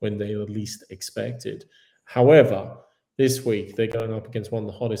when they were least expected. However, this week they're going up against one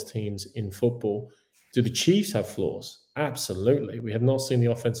of the hottest teams in football. Do the Chiefs have flaws? Absolutely. We have not seen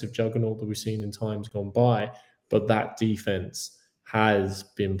the offensive juggernaut that we've seen in times gone by, but that defense has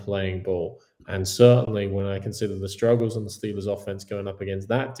been playing ball. And certainly when I consider the struggles on the Steelers offense going up against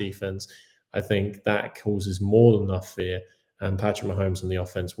that defense, I think that causes more than enough fear. And Patrick Mahomes and the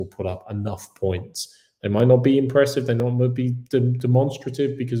offense will put up enough points. They might not be impressive. They might not be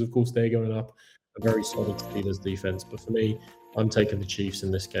demonstrative because, of course, they're going up a very solid Steelers defense. But for me, I'm taking the Chiefs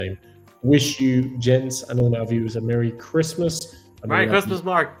in this game. Wish you, gents, and all our viewers a Merry Christmas. Merry Christmas,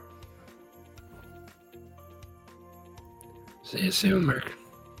 Mark. See you soon, Mark.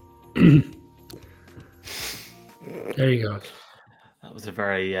 There you go. That was a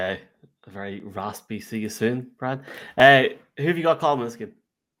very raspy see you soon, Brad. Who have you got calling this game?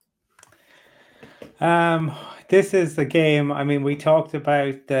 This is the game. I mean, we talked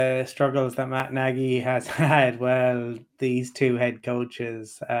about the struggles that Matt Nagy has had. Well, these two head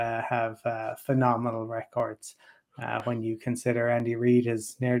coaches have phenomenal records. When you consider Andy Reid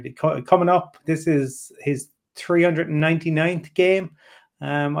is nearly coming up. This is his 399th game,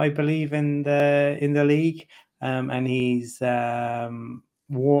 I believe, in the league, and he's won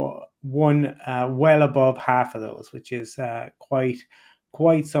well above half of those, which is quite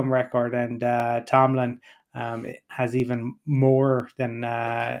some record. And Tomlin has even more than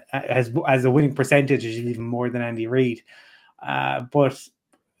as a winning percentage is even more than Andy Reid. But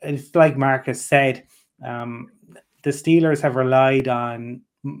it's like Marcus said, the Steelers have relied on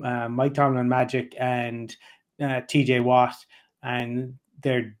Mike Tomlin magic and TJ Watt and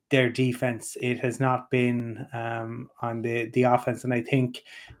their defense. It has not been on the offense, and I think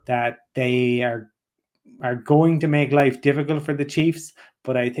that they are going to make life difficult for the Chiefs.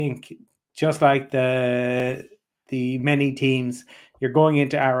 But I think just like the many teams, you're going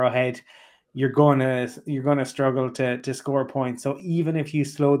into Arrowhead, you're gonna struggle to score points. So even if you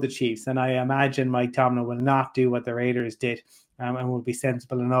slow the Chiefs, and I imagine Mike Tomlin will not do what the Raiders did, and will be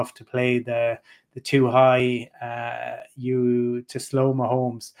sensible enough to play the too high to slow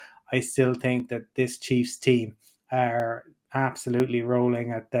Mahomes, I still think that this Chiefs team are absolutely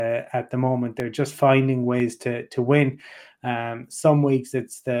rolling at the moment. They're just finding ways to win. Some weeks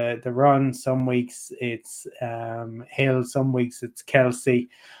it's the run, some weeks it's Hill, some weeks it's Kelsey.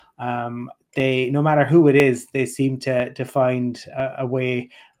 They, no matter who it is, they seem to find a way.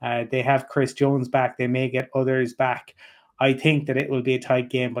 They have Chris Jones back. They may get others back. I think that it will be a tight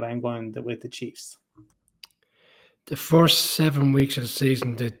game, but I'm going with the Chiefs. The first 7 weeks of the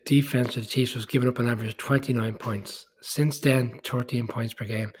season, the defense of the Chiefs was giving up an average of 29 points. Since then, 13 points per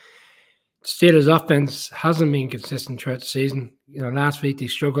game. The Steelers' offense hasn't been consistent throughout the season. Last week they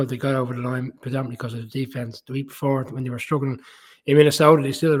struggled. They got over the line predominantly because of the defense. The week before, when they were struggling in Minnesota,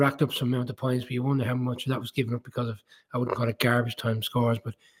 they still racked up some amount of points, but you wonder how much of that was given up because of, I wouldn't call it garbage time scores,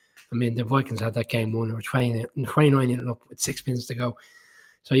 but I mean, the Vikings had that game won. They were 29 up with 6 minutes to go.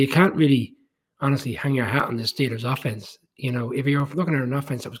 So you can't really honestly hang your hat on the Steelers' offense. If you're looking at an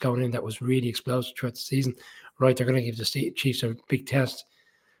offense that was going in that was really explosive throughout the season, right, they're going to give the Chiefs a big test.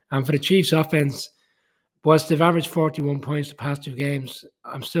 And for the Chiefs' offense, whilst they've averaged 41 points the past 2 games,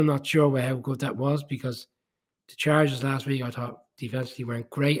 I'm still not sure how good that was, because the Chargers last week, I thought defensively weren't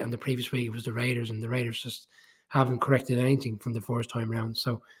great, and the previous week it was the Raiders, and the Raiders just haven't corrected anything from the first time round.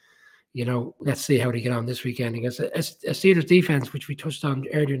 So, let's see how they get on this weekend against a Steelers defense, which we touched on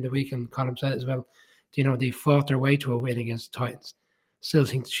earlier in the week, and Colin said as well. They fought their way to a win against the Titans. Still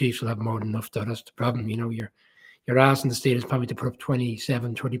think the Chiefs will have more than enough, though. That's the problem. You're asking the Steelers probably to put up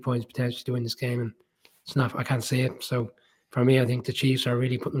 27, 20 points potentially to win this game, and it's not. I can't see it. So for me, I think the Chiefs are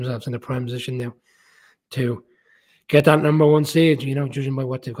really putting themselves in a prime position now to get that number 1 seed. Judging by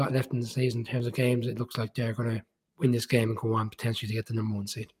what they've got left in the season in terms of games, it looks like they're going to win this game and go on potentially to get the number 1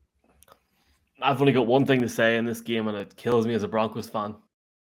 seed. I've only got one thing to say in this game, and it kills me as a Broncos fan.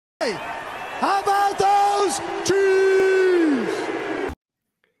 Hey, how about those Chiefs?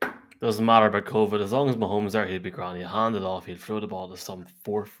 Doesn't matter about COVID. As long as Mahomes there, he'll be grand. He'll hand it off. He'll throw the ball to some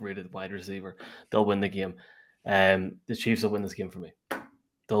 4th-rated wide receiver. They'll win the game. The Chiefs will win this game for me.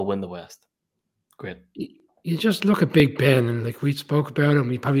 They'll win the West. Great. You just look at Big Ben, and like we spoke about him,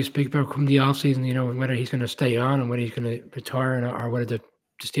 we probably speak about come the offseason, and whether he's going to stay on and whether he's going to retire or whether the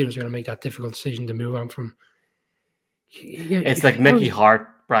Steelers are going to make that difficult decision to move on from. It's like Mickey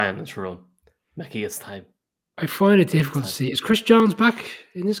Hart, Brian, and Sharon. Mickey, it's time. I find it difficult to see. Is Chris Jones back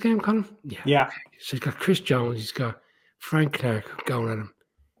in this game, Colin? Yeah. So he's got Chris Jones. He's got Frank Clark going at him.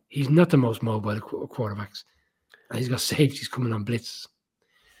 He's not the most mobile quarterbacks. And he's got safeties coming on blitz.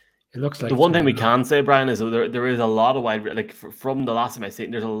 It looks like the one thing we can say, Brian, is there is a lot of from the last time I seen,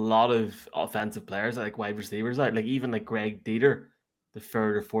 there's a lot of offensive players like wide receivers out. Like even like Greg Dieter, the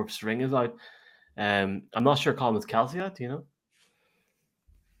 3rd or 4th string is out. I'm not sure Coleman's Kelsey out. Do you know?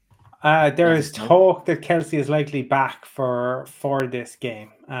 There is talk that Kelsey is likely back for this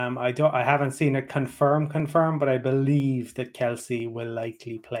game. I haven't seen it confirmed, but I believe that Kelsey will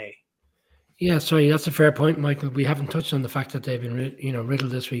likely play. Yeah, sorry, that's a fair point, Michael. We haven't touched on the fact that they've been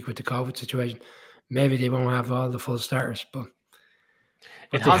riddled this week with the COVID situation. Maybe they won't have all the full starters, but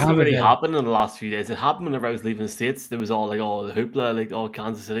it hasn't really happened in the last few days. It happened whenever I was leaving the States. There was all the hoopla, like all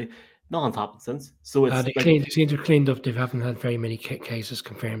Kansas City. Nothing's happened since. So it's they seem to have cleaned up. They haven't had very many cases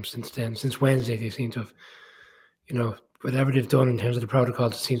confirmed since then. Since Wednesday, they seem to have, whatever they've done in terms of the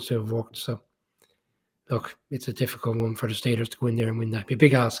protocols, it seems to have worked. So, look, it's a difficult one for the Steelers to go in there and win that. It'd be a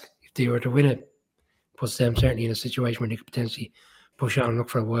big ask. If they were to win it, puts them certainly in a situation where they could potentially push on and look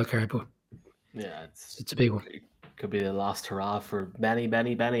for a wild card. But Yeah, it's a big one. It could be the last hurrah for Benny.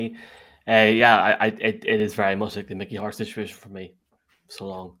 Yeah, it is very much like the Mickey Hart situation for me. So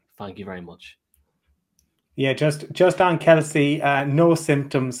long. Thank you very much. Yeah, just on Kelsey, no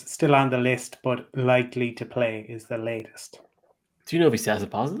symptoms, still on the list, but likely to play is the latest. Do you know if he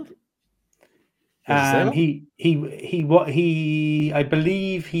tested positive? I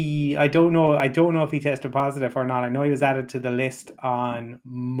believe I don't know if he tested positive or not. I know he was added to the list on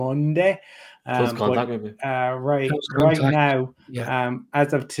Monday. Close contact, maybe. Right contact. now, Yeah.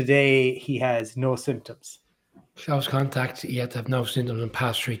 as of today, he has no symptoms. Close contact, he had to have no symptoms and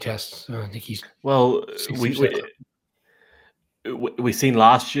pass 3 tests. So I think he's we seen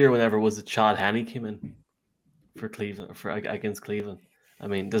last year whenever was it Chad Henne came in for Cleveland against Cleveland. I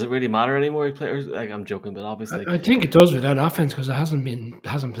mean, does it really matter anymore? Players, like, I'm joking, but obviously, I think it does with that offense because it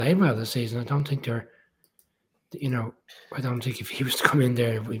hasn't played well this season. I don't think they're, I don't think if he was to come in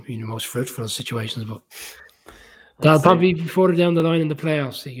there, it would be the most fruitful situations. But that'll probably be further down the line in the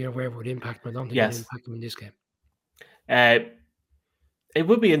playoffs, the year where it would impact. But I don't think it would impact him in this game. It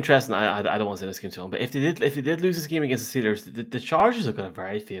would be interesting. I don't want to say this game too long, but if they did lose this game against the Steelers, the Chargers have got a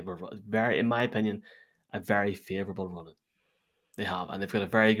very favorable, in my opinion, a very favorable run. They have, and they've got a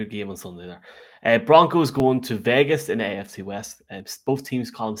very good game on Sunday there. Broncos going to Vegas in the AFC West. Both teams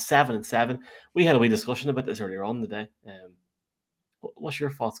call them 7-7. We had a wee discussion about this earlier on today. What's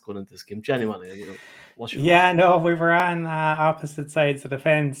your thoughts going into this game? Genuinely, what's your thoughts? No, we were on opposite sides of the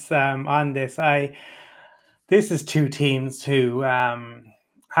fence on this. This is two teams who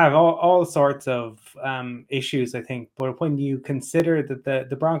have all sorts of issues, I think. But when you consider that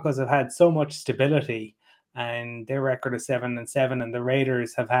the Broncos have had so much stability and their record is 7-7, and the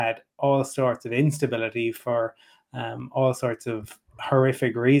Raiders have had all sorts of instability for all sorts of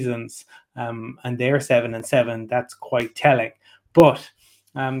horrific reasons, and they're 7-7, that's quite telling. But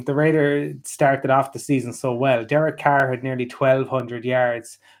the Raiders started off the season so well. Derek Carr had nearly 1,200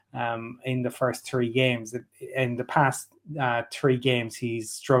 yards in the first 3 games. In the past 3 games, he's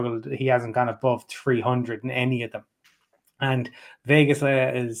struggled. He hasn't gone above 300 in any of them. And Vegas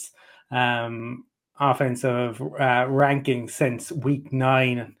is offensive ranking since week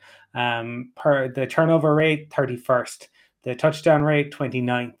 9. Per the turnover rate, 31st. The touchdown rate,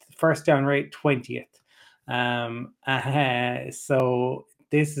 29th. First down rate, 20th. So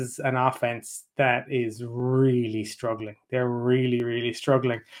this is an offense that is really struggling. They're really, really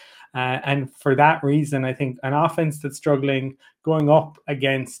struggling. And for that reason, I think an offense that's struggling going up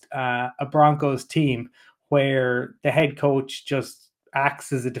against a Broncos team where the head coach just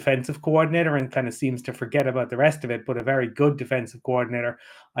acts as a defensive coordinator and kind of seems to forget about the rest of it, but a very good defensive coordinator.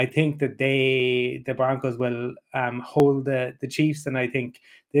 I think that the Broncos will hold the Chiefs, and I think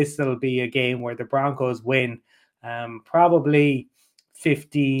this will be a game where the Broncos win probably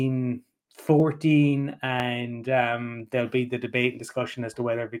 15-14, and there'll be the debate and discussion as to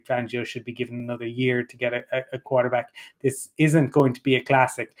whether Vic Fangio should be given another year to get a quarterback. This isn't going to be a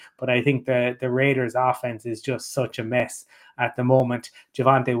classic, but I think the Raiders' offense is just such a mess at the moment.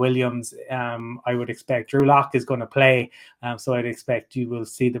 Javonte Williams, I would expect. Drew Lock is going to play, so I'd expect you will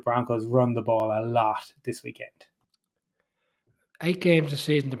see the Broncos run the ball a lot this weekend. 8 games this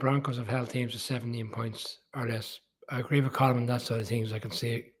season, the Broncos have held teams to 17 points or less. I agree with Colin on that side of things. I can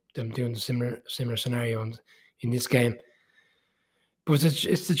see them doing the similar scenario in this game. But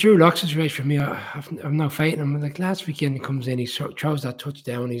it's the Drew Lock situation for me. I'm not fighting him. Like last weekend, he comes in, he throws that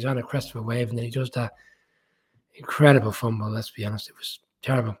touchdown, he's on a crest of a wave, and then he does that incredible fumble. Let's be honest, it was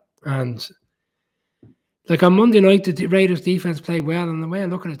terrible. And like on Monday night, the Raiders defense played well, and the way I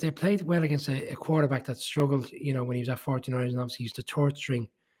look at it, they played well against a quarterback that struggled. When he was at 49, and obviously he's the third string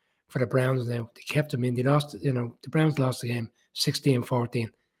for the Browns now. They kept him in. They lost. The Browns lost the game 16-14,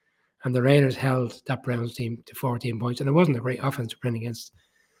 and the Raiders held that Browns team to 14 points, and it wasn't a great offense to win against.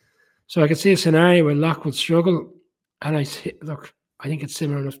 So I could see a scenario where Lock would struggle, and I think it's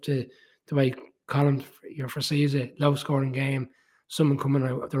similar enough to the way Colin foresees a low-scoring game, someone coming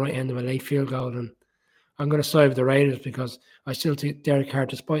out at the right end of a late field goal, and I'm going to side with the Raiders because I still think Derek Carr,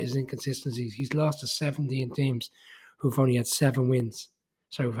 despite his inconsistencies, he's lost to 17 teams who've only had 7 wins.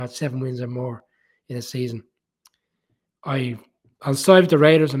 So we've had 7 wins or more in a season. I'll side with the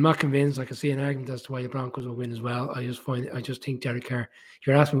Raiders. I'm not convinced. I can see an argument as to why the Broncos will win as well. I just think Derek Carr.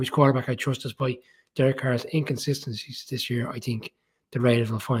 You're asking which quarterback I trust despite Derek Carr's inconsistencies this year. I think the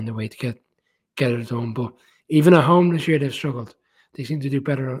Raiders will find a way to get it done. But even at home this year, they've struggled. They seem to do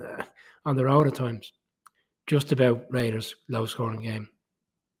better on the road at times. Just about Raiders, low-scoring game.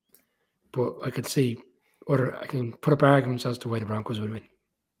 But I can put up arguments as to why the Broncos would win.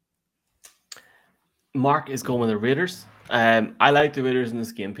 Mark is going with the Raiders. I like the Raiders in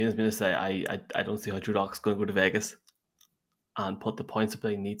this game. Pains me to say I don't see how Drew Lock's going to go to Vegas and put the points up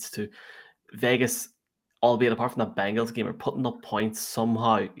that he needs to. Vegas, albeit apart from that Bengals game, are putting up points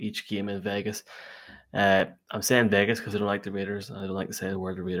somehow each game in Vegas. I'm saying Vegas because I don't like the Raiders, and I don't like to say the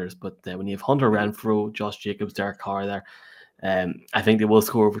word the Raiders, but when you have Hunter Renfrow, Josh Jacobs, Derek Carr there, I think they will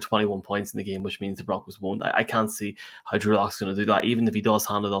score over 21 points in the game, which means the Broncos won't. I can't see how Drew Lock's going to do that. Even if he does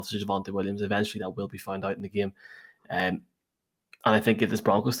hand it off to Javonte Williams, eventually that will be found out in the game. And I think if this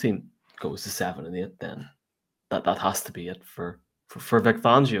Broncos team goes to 7-8, then that has to be it for Vic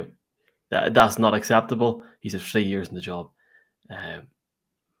Fangio. That's not acceptable. He's had 3 years in the job.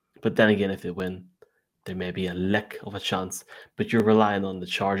 But then again, if they win, there may be a lick of a chance. But you're relying on the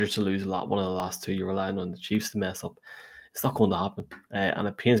Chargers to lose one of the last two. You're relying on the Chiefs to mess up. It's not going to happen. And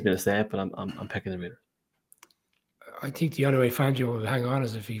it pains me to say it, but I'm picking the Raiders. I think the only way Fangio will hang on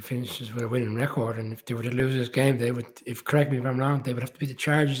is if he finishes with a winning record. And if they were to lose this game, they would, correct me if I'm wrong, they would have to be the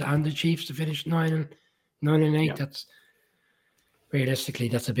Chargers and the Chiefs to finish 9-8. Yeah. That's realistically,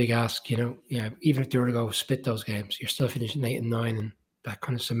 that's a big ask, Yeah, even if they were to go split those games, you're still finishing 8-9, and that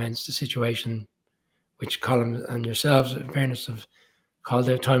kind of cements the situation, which Colin and yourselves, in fairness, have called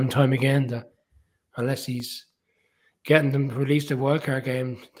out time and time again, that unless he's getting them to release the wildcard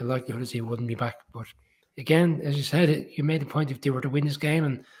game, the likelihood is he wouldn't be back. But again, as you said, you made the point, if they were to win this game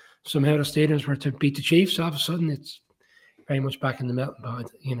and somehow the Steelers were to beat the Chiefs, all of a sudden it's very much back in the melting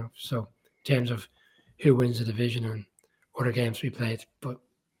pot, So in terms of who wins the division and other games we played, but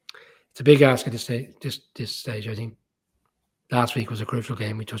it's a big ask at this stage. I think last week was a crucial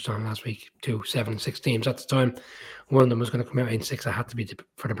game. We touched on last week, 2, 7, 6 teams at the time. One of them was going to come out in 6. It had to be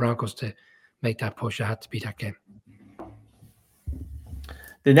for the Broncos to make that push. It had to be that game.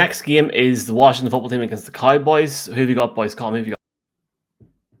 The next game is the Washington football team against the Cowboys. Who have you got, boys? Colin, who have you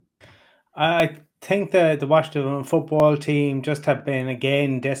got? I think the Washington football team just have been,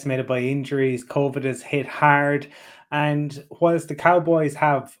 again, decimated by injuries. COVID has hit hard. And whilst the Cowboys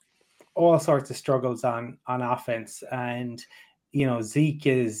have all sorts of struggles on offense, and Zeke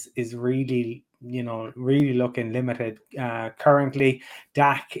is really really looking limited currently.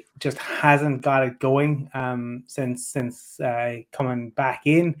 Dak just hasn't got it going since coming back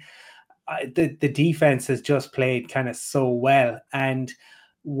in. The defense has just played kind of so well, and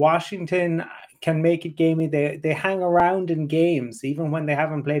Washington can make it gamey. They hang around in games even when they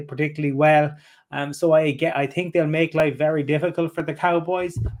haven't played particularly well. So I think they'll make life very difficult for the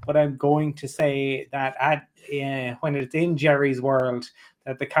Cowboys, but I'm going to say that when it's in Jerry's world,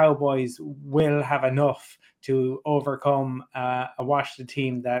 that the Cowboys will have enough to overcome a Washington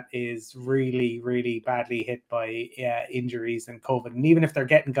team that is really, really badly hit by injuries and COVID. And even if they're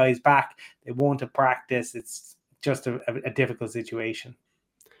getting guys back, they won't have practice. It's just a difficult situation.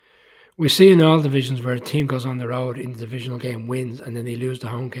 We see in all divisions where a team goes on the road in the divisional game, wins, and then they lose the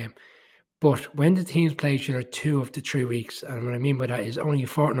home game. But when the teams play each other 2 of the 3 weeks, and what I mean by that is only a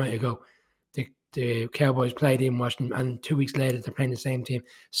fortnight ago, the Cowboys played in Washington, and 2 weeks later they're playing the same team.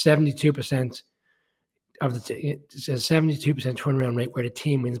 72% of the 72% turnaround rate where the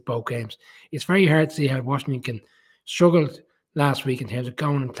team wins both games. It's very hard to see how Washington can struggle last week in terms of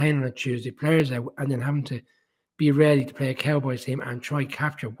going and playing on a Tuesday, players out, and then having to be ready to play a Cowboys team and try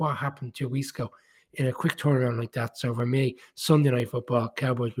capture what happened 2 weeks ago in a quick turnaround like that. So for me, Sunday Night Football,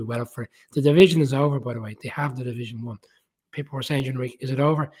 Cowboys will be well up for it. The division is over, by the way. They have the division won. People were saying during the week, is it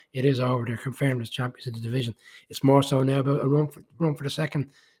over? It is over. They're confirmed as champions of the division. It's more so now about a run for the second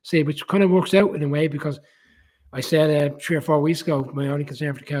seed, which kind of works out in a way, because I said 3 or 4 weeks ago, my only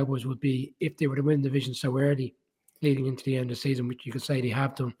concern for the Cowboys would be if they were to win the division so early leading into the end of the season, which you could say they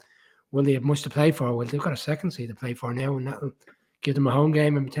have done. Will they have much to play for? Well, they've got a second seed to play for now, and that will give them a home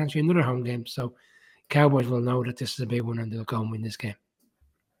game and potentially another home game. So Cowboys will know that this is a big one, and they'll go and win this game.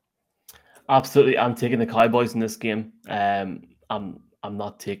 Absolutely, I'm taking the Cowboys in this game. I'm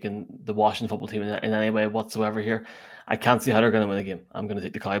not taking the Washington football team in any way whatsoever here. I can't see how they're going to win the game. I'm going to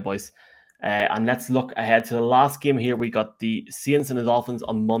take the Cowboys. And let's look ahead to the last game here. We got the Saints and the Dolphins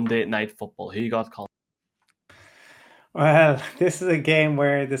on Monday Night Football. Who you got, Colin? Well, this is a game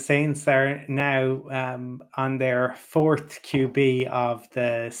where the Saints are now on their 4th QB of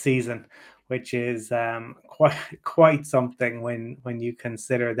the season, which is quite something when you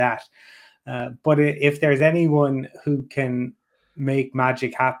consider that. But if there's anyone who can make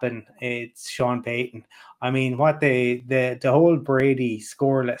magic happen, it's Sean Payton. I mean, what the whole Brady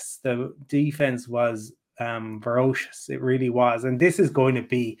scoreless, the defense was ferocious. It really was. And this is going to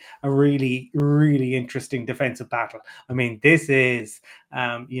be a really, really interesting defensive battle. I mean, this is,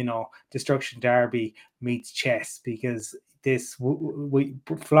 Destruction Derby meets chess, because this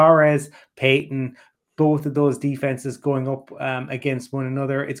Flores, Payton, both of those defenses going up against one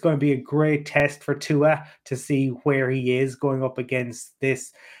another. It's going to be a great test for Tua to see where he is going up against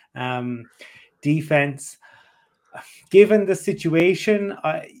this defense. Given the situation,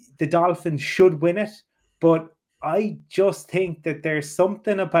 the Dolphins should win it, but I just think that there's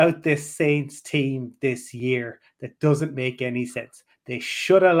something about this Saints team this year that doesn't make any sense. They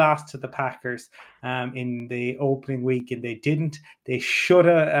should have lost to the Packers in the opening week, and they didn't. They should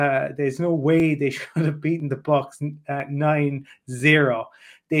have. There's no way they should have beaten the Bucs 9-0.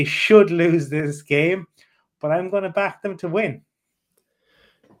 They should lose this game, but I'm going to back them to win.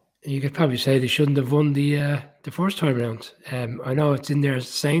 You could probably say they shouldn't have won the first time round. I know it's in there as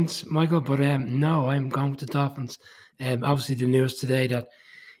Saints, Michael, but no, I'm going with the Dolphins. Obviously, the news today that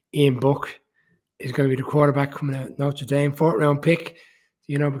Ian Book is going to be the quarterback coming out Notre Dame, 4th round pick.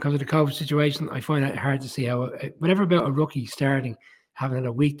 Because of the COVID situation, I find it hard to see how, whatever about a rookie starting, having had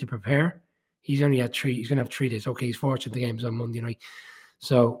a week to prepare, he's only had 3. He's going to have 3 days. Okay, he's fortunate the game's on Monday night.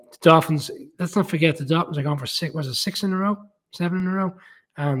 So the Dolphins, let's not forget the Dolphins are going for 6 in a row, 7 in a row.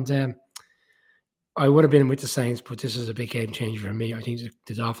 And I would have been with the Saints, but this is a big game changer for me. I think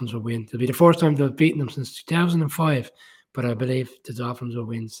the Dolphins will win. It'll be the first time they've beaten them since 2005, but I believe the Dolphins will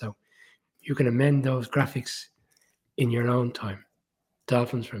win. So you can amend those graphics in your own time.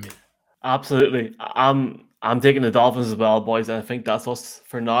 Dolphins for me. Absolutely. I'm taking the Dolphins as well, boys. And I think that's us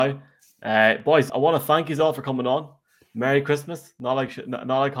for now. Boys, I want to thank you all for coming on. Merry Christmas. Not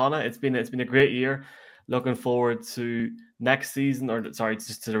like Hannah. It's been a great year. Looking forward to next season,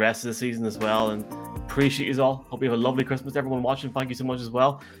 just to the rest of the season as well. And appreciate you all. Hope you have a lovely Christmas. Everyone watching, thank you so much as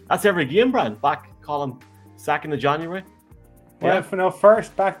well. That's every game, Brand. Back, Colin, 2nd of January. Well, no,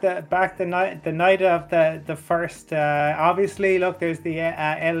 first back the night of the first. Obviously, look, there's the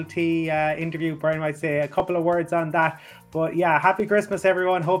LT interview. Brian might say a couple of words on that. But yeah, happy Christmas,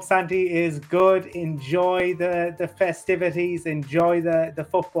 everyone. Hope Santi is good. Enjoy the festivities. Enjoy the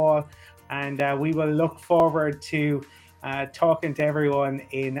football. And we will look forward to talking to everyone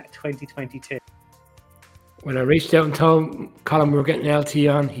in 2022. When I reached out and told Colin we were getting LT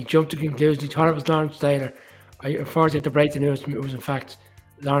on, he jumped to conclusion. He thought it was Lawrence Taylor. I unfortunately had to break the news. It was in fact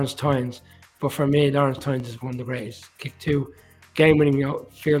Lawrence Tynes. But for me, Lawrence Tynes is one of the greatest. Kicked 2 game-winning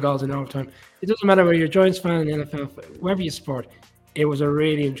field goals in overtime. It doesn't matter whether you're a Giants fan, an NFL, wherever you support. It was a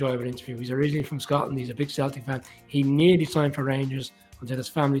really enjoyable interview. He's originally from Scotland. He's a big Celtic fan. He nearly signed for Rangers until his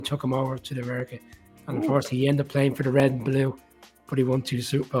family took him over to America. And unfortunately, he ended up playing for the red and blue, but he won 2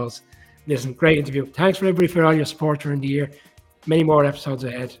 Super Bowls. Listen, great interview. Thanks for everybody for all your support during the year. Many more episodes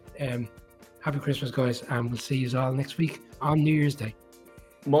ahead. Happy Christmas, guys, and we'll see you all next week on New Year's Day.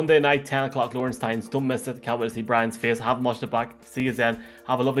 Monday night, 10 o'clock, Lawrence Tynes. Don't miss it. Can't wait to see Brian's face. Haven't watched it back. See you then.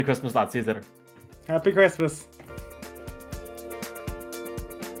 Have a lovely Christmas, lads. See you later. Happy Christmas.